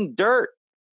eating dirt."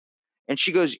 And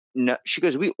she goes, no, she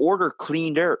goes, we order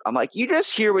clean dirt. I'm like, you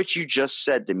just hear what you just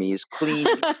said to me is clean.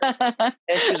 And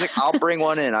she's like, I'll bring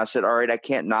one in. I said, all right, I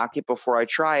can't knock it before I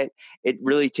try it. It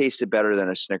really tasted better than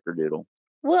a snickerdoodle.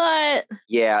 What?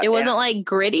 Yeah. It wasn't like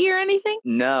gritty or anything?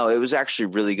 No, it was actually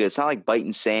really good. It's not like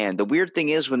biting sand. The weird thing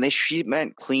is when she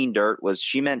meant clean dirt was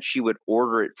she meant she would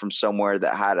order it from somewhere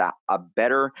that had a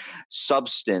better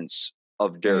substance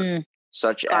of dirt,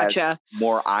 such as Gotcha.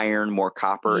 more iron, more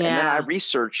copper. And then I Yeah.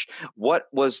 researched what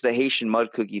was the Haitian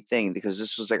mud cookie thing because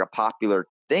this was like a popular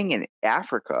thing in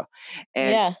Africa.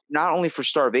 And Yeah. not only for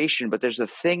starvation, but there's a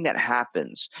thing that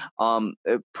happens.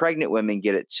 Pregnant women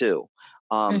get it too.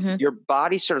 Your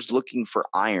body starts looking for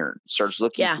iron, starts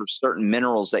looking Yeah. for certain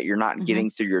minerals that you're not getting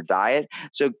through your diet.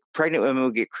 So pregnant women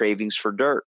will get cravings for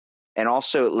dirt. And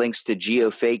also it links to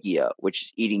geophagia, which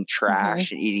is eating trash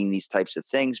and eating these types of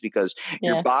things because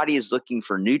your body is looking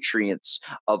for nutrients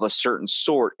of a certain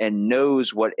sort and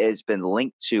knows what has been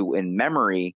linked to in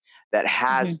memory that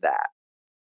has that.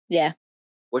 Yeah.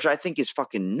 Which I think is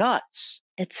fucking nuts.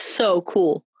 It's so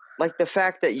cool. Like the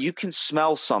fact that you can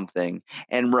smell something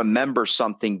and remember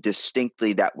something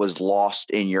distinctly that was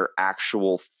lost in your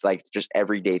actual, like, just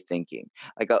everyday thinking.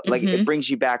 Like it brings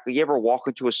you back. You ever walk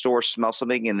into a store, smell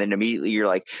something, and then immediately you're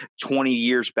like 20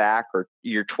 years back, or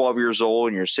you're 12 years old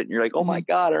and you're sitting, you're like, oh my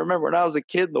God, I remember when I was a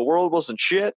kid and the world wasn't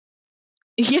shit.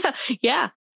 Yeah. Yeah.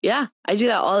 Yeah. I do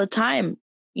that all the time.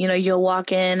 You'll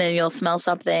walk in and you'll smell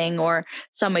something or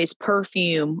somebody's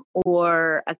perfume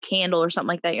or a candle or something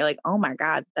like that. You're like, oh my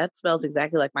God, that smells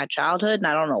exactly like my childhood. And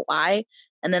I don't know why.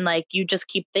 And then like, you just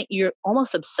keep thinking, you're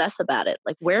almost obsessed about it.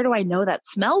 Like, where do I know that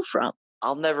smell from?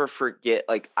 I'll never forget.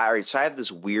 Like, all right, so I have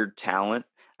this weird talent.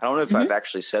 I don't know if I've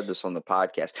actually said this on the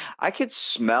podcast. I could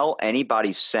smell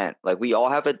anybody's scent. Like, we all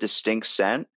have a distinct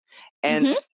scent.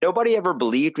 And nobody ever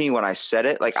believed me when I said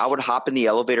it. Like, I would hop in the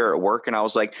elevator at work and I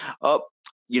was like, oh,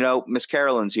 Miss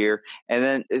Carolyn's here. And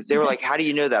then they were like, how do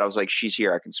you know that? I was like, she's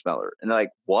here. I can smell her. And they're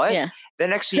like, what? Yeah. Then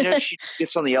next thing you know, she just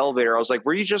gets on the elevator. I was like,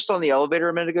 were you just on the elevator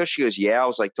a minute ago? She goes, yeah. I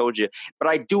was like, told you. But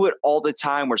I do it all the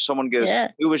time where someone goes,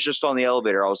 who was just on the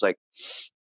elevator? I was like,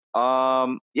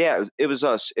 yeah, it was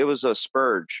us. It was a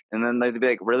Spurge. And then they'd be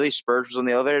like, really? Spurge was on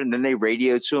the elevator? And then they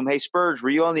radioed to him, hey, Spurge, were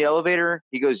you on the elevator?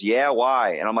 He goes, yeah,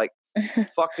 why? And I'm like,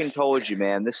 fucking told you,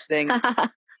 man. This thing,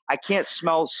 I can't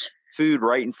smell food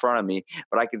right in front of me,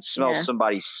 but I can smell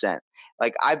somebody's scent.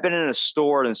 Like, I've been in a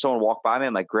store and someone walked by me,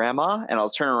 I'm like, grandma, and I'll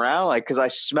turn around, like, because I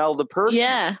smell the perfume.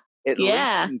 Yeah. It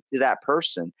links me to that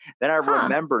person. Then I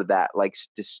remember that, like,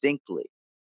 distinctly.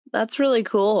 That's really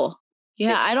cool.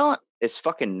 Yeah, it's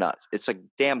fucking nuts. It's a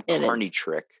damn carny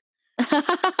trick.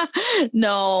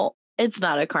 No, it's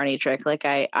not a carny trick. Like,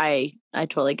 I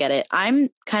totally get it. I'm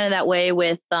kind of that way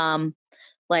with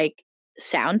like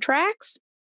soundtracks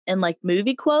and like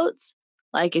movie quotes.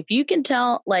 Like, if you can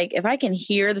tell, like, if I can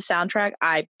hear the soundtrack,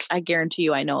 I guarantee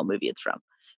you I know what movie it's from.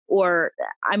 Or,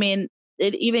 I mean,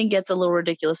 it even gets a little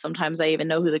ridiculous sometimes. I even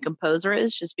know who the composer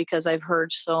is just because I've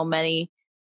heard so many,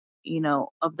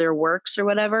 of their works or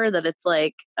whatever, that it's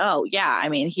like, oh yeah, I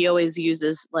mean, he always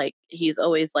uses, like, he's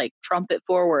always like trumpet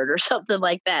forward or something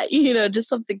like that, just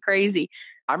something crazy.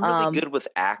 I'm really good with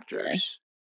actors.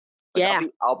 Yeah.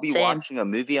 Like, I'll be watching a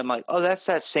movie. I'm like, oh, that's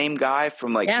that same guy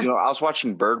from, like, I was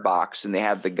watching Bird Box and they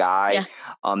had the guy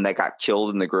that got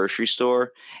killed in the grocery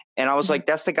store. And I was like,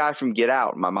 that's the guy from Get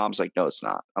Out. And my mom's like, no, it's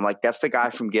not. I'm like, that's the guy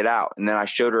from Get Out. And then I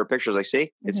showed her a picture. I was like,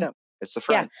 see, it's him. It's the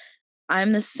friend. Yeah.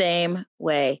 I'm the same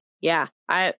way. Yeah.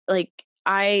 I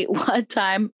one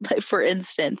time, like, for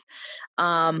instance,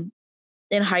 in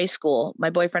high school, my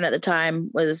boyfriend at the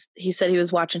time he said he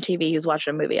was watching TV. He was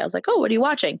watching a movie. I was like, oh, what are you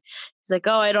watching? He's like,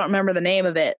 oh, I don't remember the name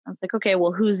of it. I was like, okay,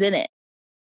 well, who's in it?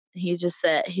 And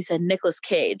he said, Nicolas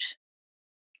Cage.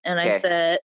 And I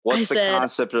said, what's the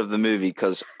concept of the movie?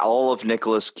 Because all of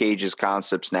Nicolas Cage's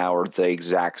concepts now are the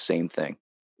exact same thing.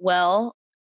 Well,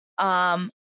 I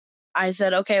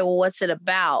said, okay, well, what's it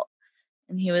about?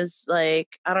 And he was like,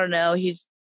 I don't know.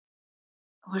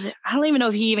 I don't even know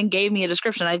if he even gave me a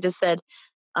description. I just said,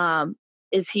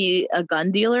 is he a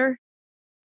gun dealer?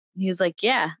 And he was like,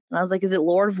 yeah. And I was like, is it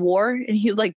Lord of War? And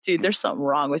he's like, dude, there's something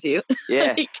wrong with you.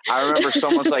 Yeah. I remember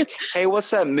someone's like, hey, what's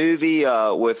that movie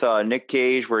with Nick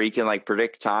Cage where he can, like,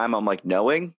 predict time? I'm like,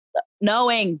 Knowing.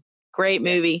 Great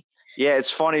movie. Yeah,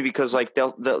 it's funny because, like,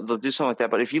 they'll do something like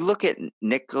that. But if you look at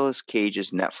Nicolas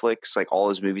Cage's Netflix, like all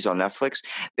his movies on Netflix,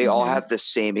 they all have the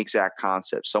same exact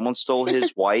concept. Someone stole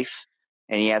his wife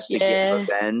and he has to get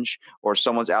revenge, or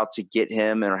someone's out to get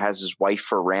him and has his wife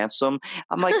for ransom.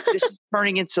 I'm like, this is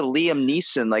turning into Liam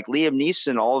Neeson. Like, Liam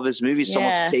Neeson, all of his movies,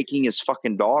 someone's taking his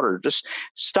fucking daughter. Just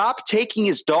stop taking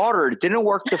his daughter. It didn't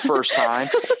work the first time.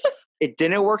 It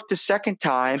didn't work the second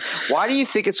time. Why do you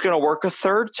think it's going to work a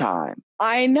third time?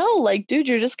 I know. Like, dude,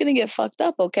 you're just going to get fucked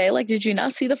up, okay? Like, did you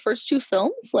not see the first two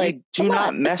films? Like, do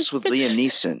not mess with Liam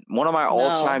Neeson. One of my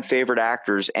all-time favorite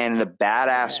actors, and the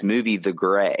badass movie, The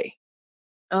Gray.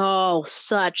 Oh,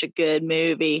 such a good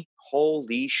movie.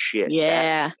 Holy shit.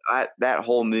 Yeah. That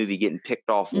whole movie getting picked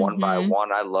off one by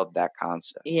one. I love that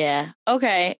concept. Yeah.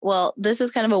 Okay. Well, this is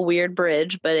kind of a weird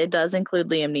bridge, but it does include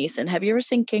Liam Neeson. Have you ever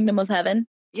seen Kingdom of Heaven?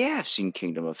 Yeah, I've seen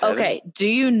Kingdom of Heaven. Okay. Do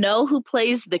you know who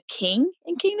plays the king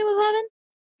in Kingdom of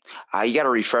Heaven? You got to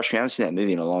refresh me. I haven't seen that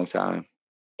movie in a long time.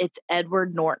 It's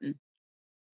Edward Norton.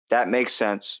 That makes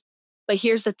sense. But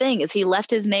here's the thing, is he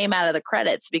left his name out of the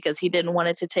credits because he didn't want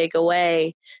it to take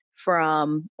away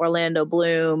from Orlando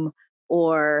Bloom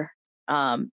or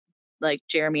like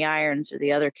Jeremy Irons or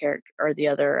the other character or the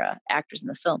other actors in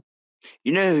the film.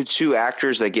 You know, two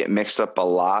actors that get mixed up a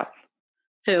lot?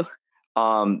 Who?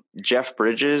 Jeff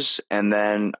Bridges, and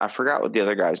then I forgot what the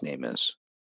other guy's name is.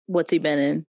 What's he been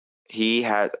in? He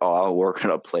had, we're going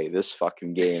to play this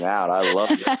fucking game out. I love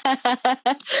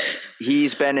it.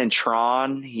 He's been in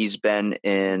Tron. He's been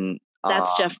in...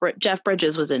 That's Jeff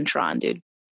Bridges was in Tron, dude.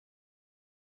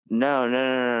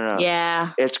 No.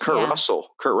 Yeah. It's Kurt Russell.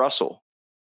 Kurt Russell.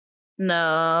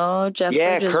 No, Jeff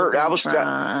Bridges was in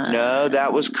Tron. No,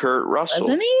 that was Kurt Russell.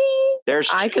 Wasn't he?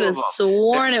 I could have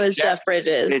sworn it was Jeff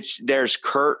Bridges. There's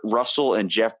Kurt Russell and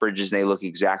Jeff Bridges, and they look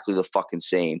exactly the fucking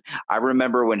same. I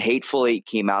remember when Hateful Eight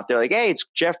came out, they're like, hey, it's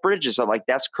Jeff Bridges. I'm like,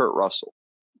 that's Kurt Russell.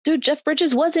 Dude, Jeff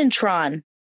Bridges was in Tron.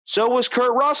 So was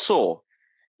Kurt Russell.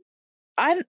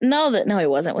 No, he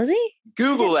wasn't, was he?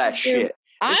 Google that shit.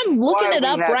 I'm looking it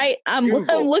up right. I'm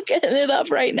looking it up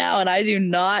right now, and I do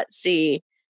not see.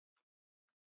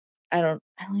 I don't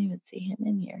even see him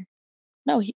in here.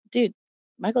 No, dude,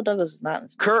 Michael Douglas is not in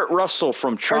this movie. Kurt Russell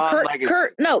from Tron Legacy.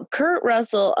 Kurt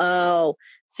Russell. Oh,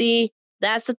 see,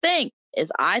 that's the thing.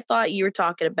 Is I thought you were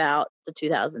talking about the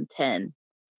 2010.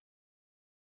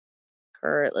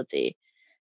 Let's see.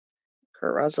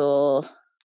 Kurt Russell,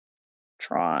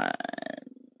 Tron.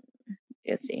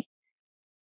 Let's see.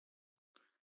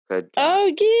 Good.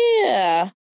 Oh yeah.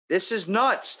 This is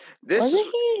nuts. Wasn't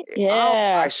he?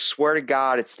 Yeah. I swear to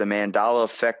God, it's the Mandela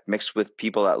effect mixed with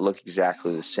people that look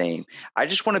exactly the same. I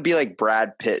just want to be like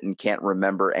Brad Pitt and can't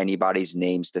remember anybody's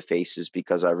names to faces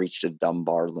because I reached a dumb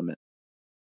bar limit.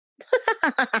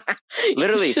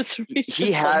 Literally,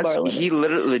 he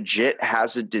literally legit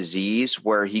has a disease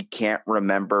where he can't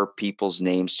remember people's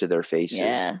names to their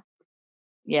faces.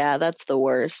 Yeah, that's the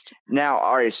worst. Now,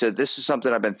 all right, so this is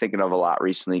something I've been thinking of a lot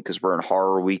recently because we're in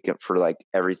horror week for like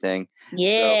everything.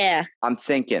 Yeah. So I'm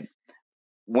thinking,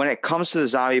 when it comes to the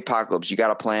zombie apocalypse, you got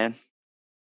a plan?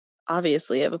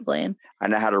 Obviously, I have a plan. I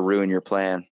know how to ruin your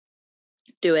plan.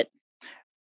 Do it.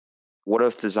 What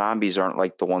if the zombies aren't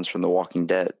like the ones from The Walking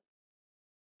Dead?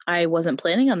 I wasn't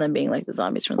planning on them being like the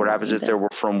zombies from The Walking Dead. What happens if they're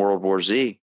from World War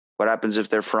Z? What happens if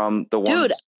they're from the ones?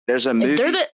 Dude, there's a movie.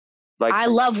 I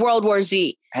love World War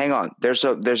Z. Hang on. There's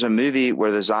a movie where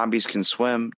the zombies can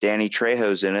swim. Danny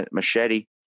Trejo's in it. Machete.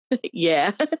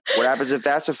 Yeah. What happens if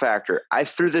that's a factor? I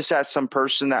threw this at some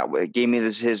person that gave me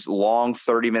his long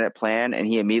 30-minute plan, and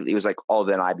he immediately was like, oh,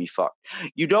 then I'd be fucked.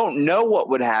 You don't know what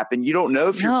would happen. You don't know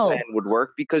if your plan would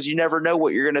work because you never know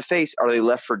what you're going to face. Are they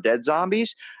left for dead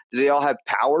zombies? Do they all have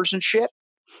powers and shit?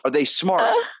 Are they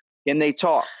smart? Can they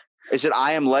talk? Is it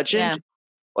I Am Legend? Yeah.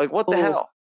 Like, what the hell?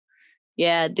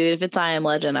 Yeah, dude, if it's I Am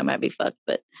Legend, I might be fucked.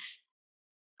 But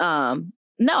no,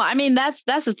 I mean, that's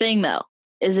the thing, though,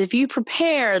 is if you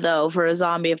prepare, though, for a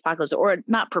zombie apocalypse, or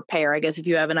not prepare, I guess, if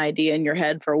you have an idea in your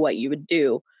head for what you would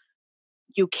do,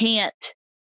 you can't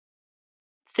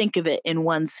think of it in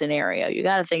one scenario. You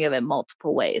got to think of it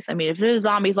multiple ways. I mean, if there's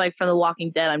zombies like from The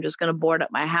Walking Dead, I'm just going to board up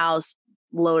my house,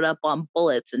 load up on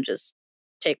bullets, and just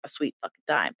take my sweet fucking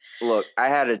time. Look, I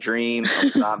had a dream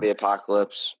of zombie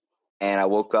apocalypse. And I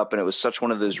woke up, and it was such one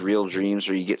of those real dreams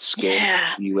where you get scared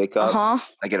when you wake up,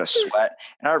 I get a sweat,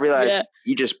 and I realized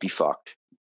you just be fucked.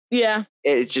 Yeah,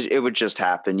 it would just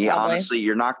happen. You honestly,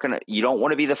 you don't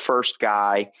want to be the first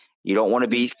guy. You don't want to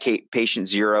be patient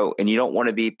zero, and you don't want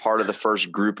to be part of the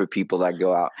first group of people that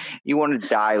go out. You want to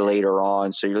die later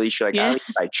on, so at least you're like, at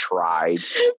least I tried.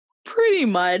 Pretty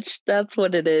much, that's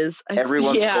what it is.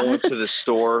 Everyone's going to the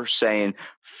store saying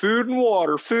food and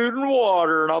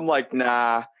water, and I'm like,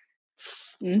 nah.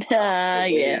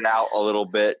 It out a little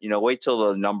bit, wait till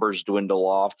the numbers dwindle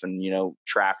off and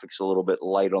traffic's a little bit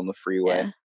light on the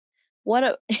freeway.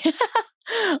 What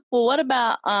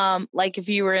about like if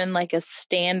you were in like a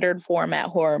standard format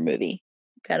horror movie,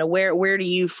 kind of where do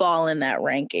you fall in that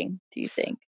ranking, do you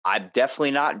think? I'm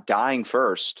definitely not dying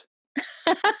first.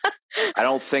 I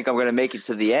don't think I'm going to make it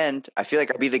to the end. I feel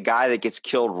like I'd be the guy that gets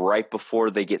killed right before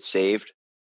they get saved.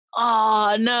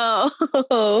 Oh, no.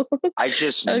 I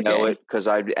just know it because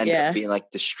I'd end up being like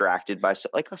distracted by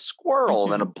like a squirrel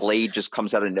and then a blade just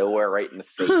comes out of nowhere right in the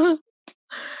face.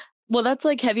 Well, that's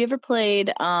like, have you ever played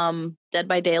Dead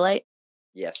by Daylight?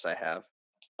 Yes, I have.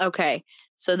 Okay.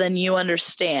 So then you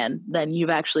understand, then you've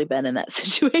actually been in that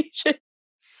situation.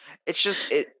 It's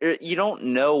just you don't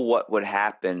know what would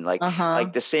happen. Like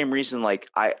the same reason, like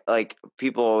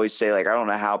people always say, like, I don't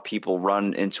know how people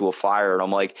run into a fire. And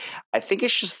I'm like, I think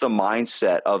it's just the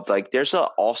mindset of like, there's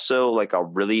also like a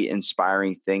really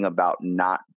inspiring thing about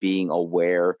not being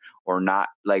aware or not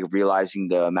like realizing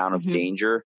the amount of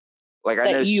danger. Like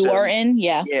I know you are in.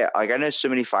 Yeah. Like I know so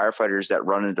many firefighters that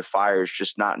run into fires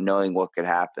just not knowing what could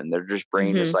happen. Their just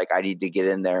brain is like, I need to get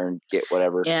in there and get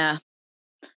whatever. Yeah.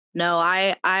 No,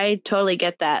 I totally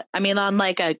get that. I mean, on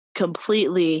like a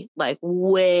completely like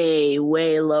way,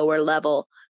 way lower level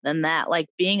than that, like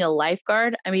being a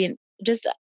lifeguard, I mean, it's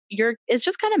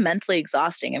just kind of mentally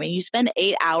exhausting. I mean, you spend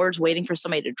 8 hours waiting for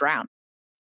somebody to drown.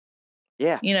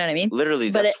 Yeah. You know what I mean?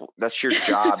 Literally, that's your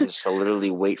job is to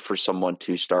literally wait for someone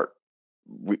to start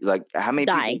like how many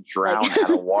people drown at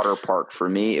a water park? For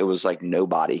me, it was like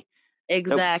nobody.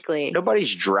 Exactly.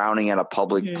 Nobody's drowning at a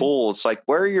public pool. It's like,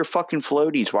 where are your fucking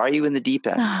floaties? Why are you in the deep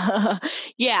end?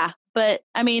 Yeah. But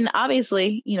I mean,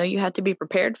 obviously, you have to be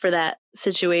prepared for that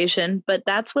situation. But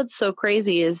that's what's so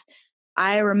crazy is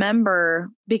I remember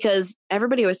because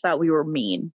everybody always thought we were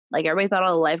mean. Like everybody thought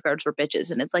all the lifeguards were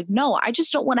bitches. And it's like, no, I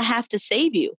just don't want to have to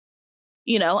save you.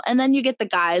 And then you get the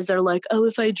guys that are like, oh,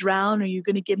 if I drown, are you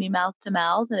going to give me mouth to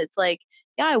mouth? And it's like,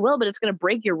 yeah, I will, but it's going to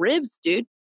break your ribs, dude.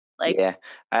 Like, yeah,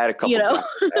 I had a couple. you know,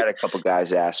 I had a couple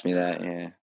guys ask me that. Yeah.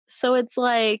 so it's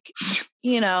like,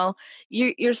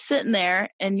 you're sitting there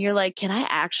and you're like, can I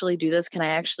actually do this? Can I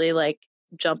actually like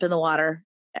jump in the water,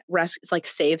 like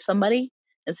save somebody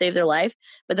and save their life?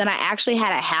 But then I actually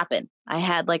had it happen. I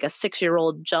had like a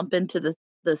 6-year-old jump into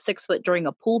the 6 foot during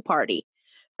a pool party,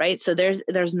 right? So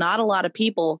there's not a lot of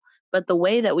people, but the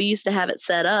way that we used to have it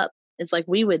set up, it's like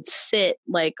we would sit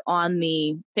like on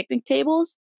the picnic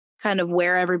tables, kind of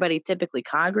where everybody typically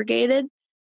congregated,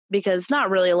 because not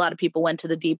really a lot of people went to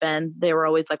the deep end. They were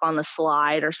always like on the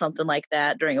slide or something like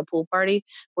that during a pool party.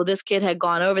 Well, this kid had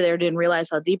gone over there, didn't realize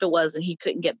how deep it was, and he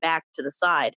couldn't get back to the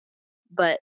side.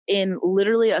 But in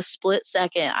literally a split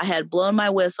second, I had blown my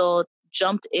whistle,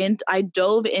 I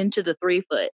dove into the 3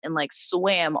 foot and like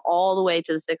swam all the way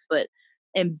to the 6 foot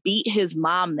and beat his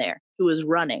mom there who was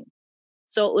running.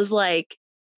 So it was like,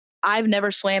 I've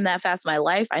never swam that fast in my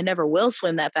life. I never will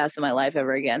swim that fast in my life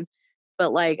ever again.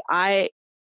 But like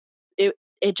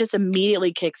it just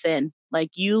immediately kicks in.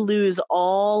 Like you lose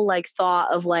all like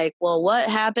thought of like, well, what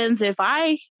happens if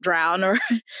I drown or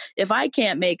if I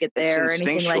can't make it there or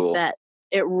anything like that.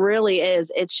 It really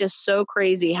is. It's just so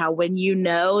crazy how when you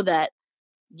know that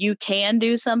you can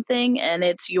do something and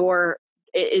it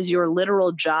is your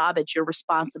literal job, it's your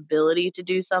responsibility to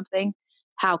do something,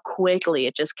 how quickly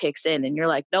it just kicks in and you're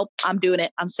like, nope, I'm doing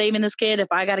it. I'm saving this kid. If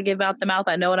I got to give out the mouth,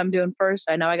 I know what I'm doing first.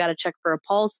 I know I got to check for a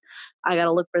pulse. I got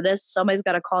to look for this. Somebody's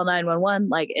got to call 911.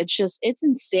 Like it's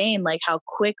insane. Like how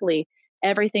quickly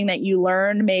everything that you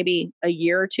learned maybe a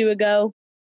year or two ago,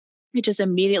 it just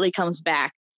immediately comes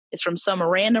back. It's from some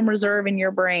random reserve in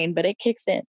your brain, but it kicks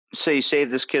in. So you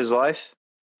saved this kid's life?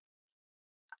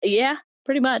 Yeah,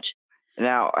 pretty much.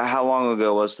 Now, how long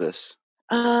ago was this?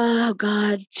 Oh,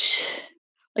 God.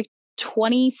 Like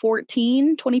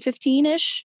 2014,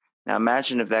 2015-ish. Now,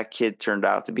 imagine if that kid turned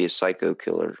out to be a psycho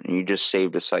killer and you just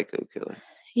saved a psycho killer.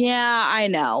 Yeah, I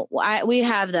know. We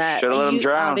have that. Should have let him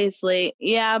drown. Obviously.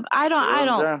 Yeah, I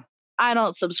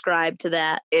don't subscribe to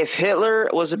that. If Hitler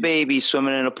was a baby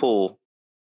swimming in a pool,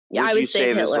 would you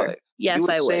save his life? Yes,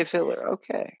 I would. Save Hitler.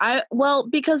 Okay.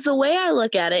 Because the way I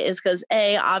look at it is because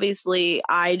obviously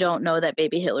I don't know that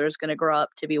baby Hitler is going to grow up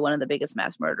to be one of the biggest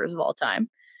mass murderers of all time.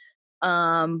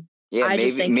 Yeah,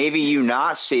 maybe you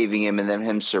not saving him and then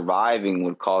him surviving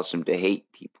would cause him to hate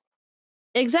people.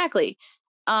 Exactly.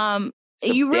 It's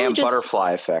the damn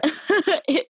butterfly effect.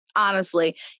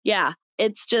 Honestly, yeah.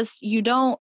 It's just you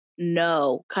don't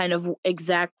know kind of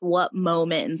exact what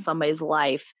moment in somebody's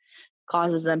life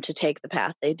causes them to take the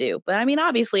path they do. But I mean,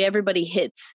 obviously everybody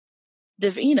hits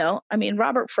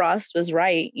Robert Frost was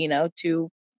right,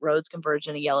 2 roads converge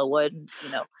in a yellow wood,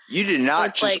 You did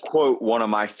not just quote one of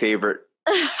my favorite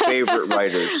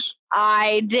writers.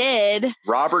 I did.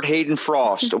 Robert Hayden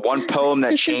Frost, one poem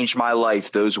that changed my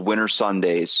life, Those Winter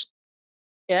Sundays.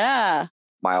 Yeah.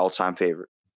 My all-time favorite.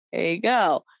 There you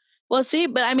go. Well, see,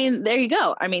 but I mean, there you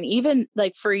go. I mean, even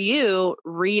like for you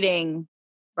reading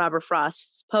Robert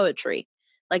Frost's poetry,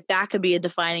 like that could be a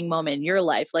defining moment in your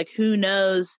life. Like who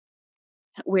knows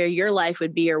where your life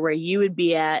would be or where you would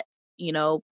be at,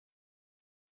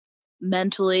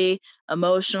 mentally,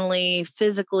 emotionally,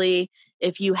 physically,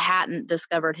 if you hadn't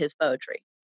discovered his poetry.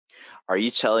 Are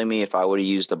you telling me if I would have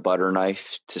used a butter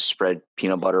knife to spread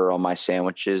peanut butter on my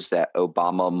sandwiches that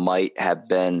Obama might have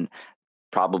been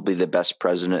probably the best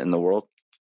president in the world?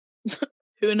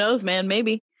 Who knows, man?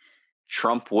 Maybe.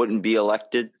 Trump wouldn't be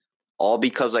elected, all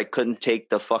because I couldn't take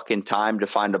the fucking time to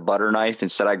find a butter knife.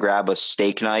 Instead, I grab a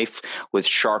steak knife with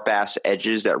sharp ass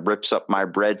edges that rips up my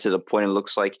bread to the point it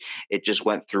looks like it just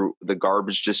went through the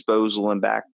garbage disposal and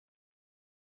back.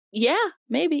 Yeah,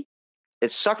 maybe.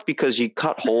 It sucked because you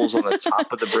cut holes on the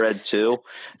top of the bread too.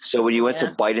 So when you went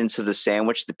to bite into the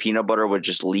sandwich, the peanut butter would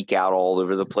just leak out all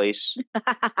over the place.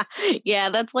 Yeah,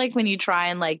 that's like when you try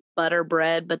and like butter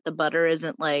bread, but the butter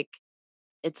isn't like,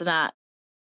 it's not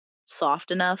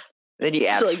soft enough. Then you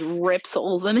add like rips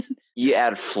holes in it. You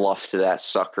add fluff to that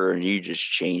sucker and you just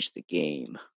change the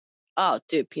game. Oh,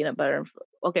 dude, peanut butter and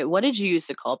okay, what did you used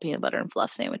to call peanut butter and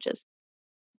fluff sandwiches?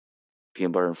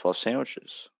 Peanut butter and fluff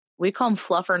sandwiches. We call them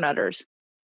fluffer nutters.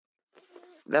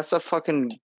 That's a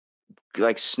fucking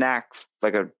like snack,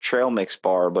 like a trail mix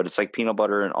bar, but it's like peanut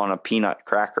butter on a peanut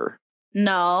cracker.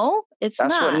 No, it's not.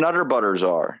 That's what Nutter Butters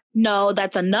are. No,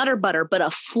 that's a Nutter Butter, but a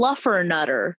fluffer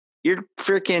nutter. You're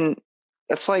freaking,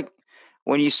 that's like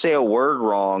when you say a word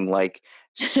wrong, like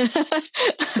stanima.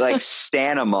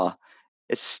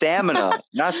 It's stamina,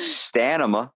 not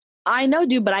stanima. I know,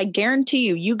 dude, but I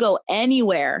guarantee you go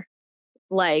anywhere,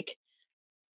 like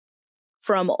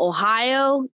from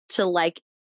Ohio to like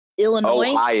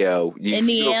Illinois, Ohio. You go from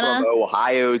Indiana.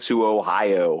 Ohio to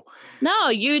Ohio. No,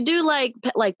 you do like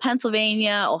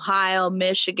Pennsylvania, Ohio,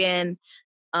 Michigan,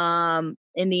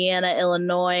 Indiana,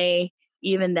 Illinois,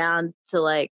 even down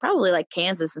to probably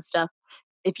Kansas and stuff.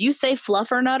 If you say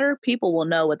fluffernutter, people will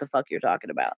know what the fuck you're talking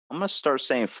about. I'm going to start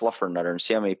saying fluffernutter and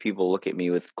see how many people look at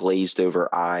me with glazed over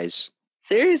eyes.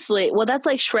 Seriously. Well, that's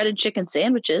like shredded chicken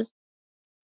sandwiches.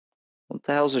 What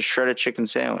the hell is a shredded chicken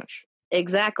sandwich?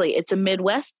 Exactly. It's a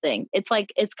Midwest thing. It's kind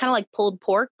of like pulled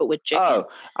pork, but with chicken. Oh,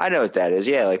 I know what that is.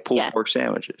 Yeah, like pulled pork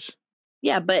sandwiches.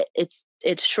 Yeah, but it's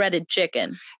shredded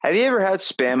chicken. Have you ever had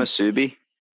spam asubi?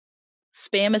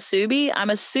 Spam asubi? I'm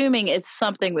assuming it's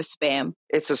something with spam.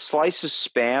 It's a slice of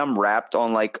spam wrapped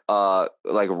on like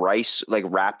rice,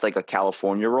 wrapped like a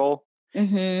California roll.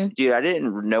 Mm-hmm. Dude, I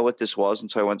didn't know what this was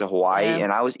until I went to Hawaii,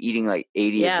 and I was eating like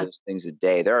 80 of those things a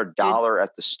day. They're $1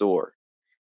 at the store.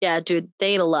 Yeah, dude,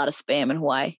 they eat a lot of spam in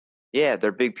Hawaii. Yeah,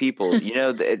 they're big people. You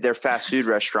know, their fast food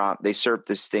restaurant, they serve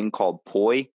this thing called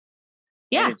poi.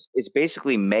 Yeah. And it's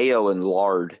basically mayo and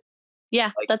lard.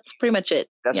 Yeah, that's pretty much it.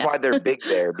 That's why they're big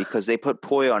there, because they put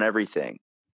poi on everything.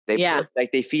 They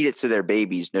they feed it to their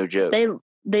babies, no joke.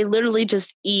 They literally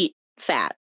just eat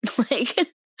fat.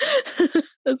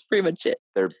 That's pretty much it.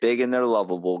 They're big and they're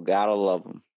lovable. Gotta love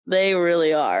them. They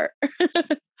really are.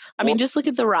 I mean, just look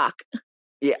at The Rock.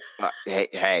 Yeah.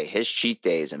 Hey, his cheat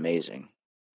day is amazing.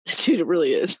 Dude, it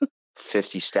really is.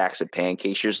 50 stacks of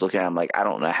pancakes. You're just looking at them like, I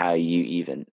don't know how you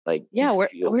even where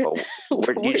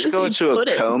you just go into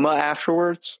a coma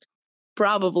afterwards?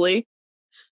 Probably.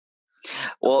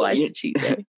 Well, that's why it's a cheat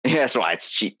day. Yeah, that's why it's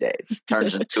cheat day. It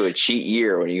turns into a cheat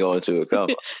year when you go into a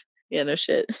coma. Yeah, no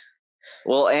shit.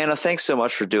 Well, Anna, thanks so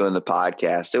much for doing the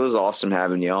podcast. It was awesome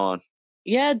having you on.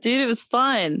 Yeah, dude, it was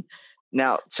fun.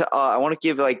 Now, I want to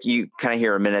give you kind of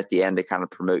here a minute at the end to kind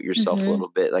of promote yourself a little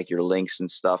bit, like your links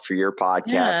and stuff for your podcast.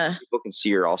 Yeah. People can see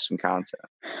your awesome content.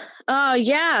 Oh,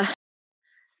 yeah.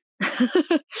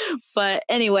 But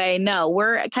anyway, no,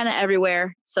 we're kind of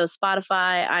everywhere. So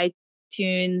Spotify,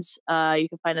 iTunes, you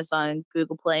can find us on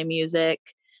Google Play Music,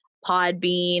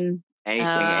 Podbean. Anything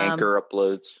Anchor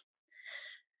uploads.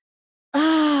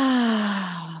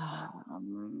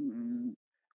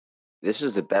 This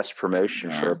is the best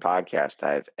promotion for a podcast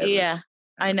I've ever. Yeah,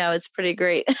 I know. It's pretty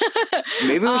great.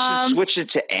 Maybe we should switch it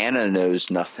to Anna Knows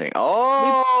Nothing.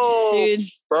 Oh, dude.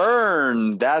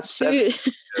 Burn. That's dude.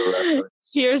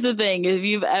 Here's the thing. If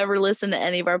you've ever listened to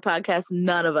any of our podcasts,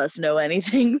 none of us know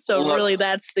anything. So really,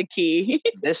 that's the key.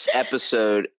 This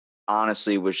episode,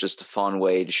 honestly, was just a fun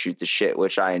way to shoot the shit,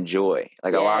 which I enjoy.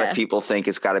 A lot of people think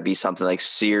it's got to be something like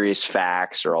serious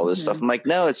facts or all this stuff. I'm like,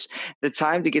 no, it's the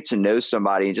time to get to know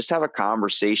somebody and just have a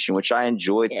conversation, which I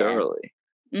enjoy thoroughly.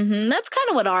 That's kind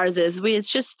of what ours is.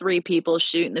 It's just three people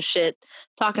shooting the shit,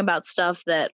 talking about stuff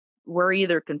that we're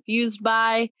either confused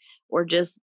by or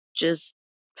just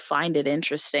find it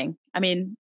interesting. I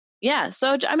mean, yeah.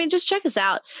 So, I mean, just check us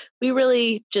out. We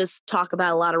really just talk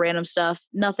about a lot of random stuff.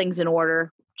 Nothing's in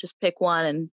order. Just pick one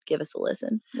and give us a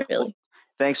listen. Really. Well,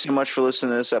 thanks so much for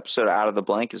listening to this episode of Out of the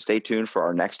Blank, and stay tuned for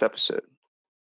our next episode.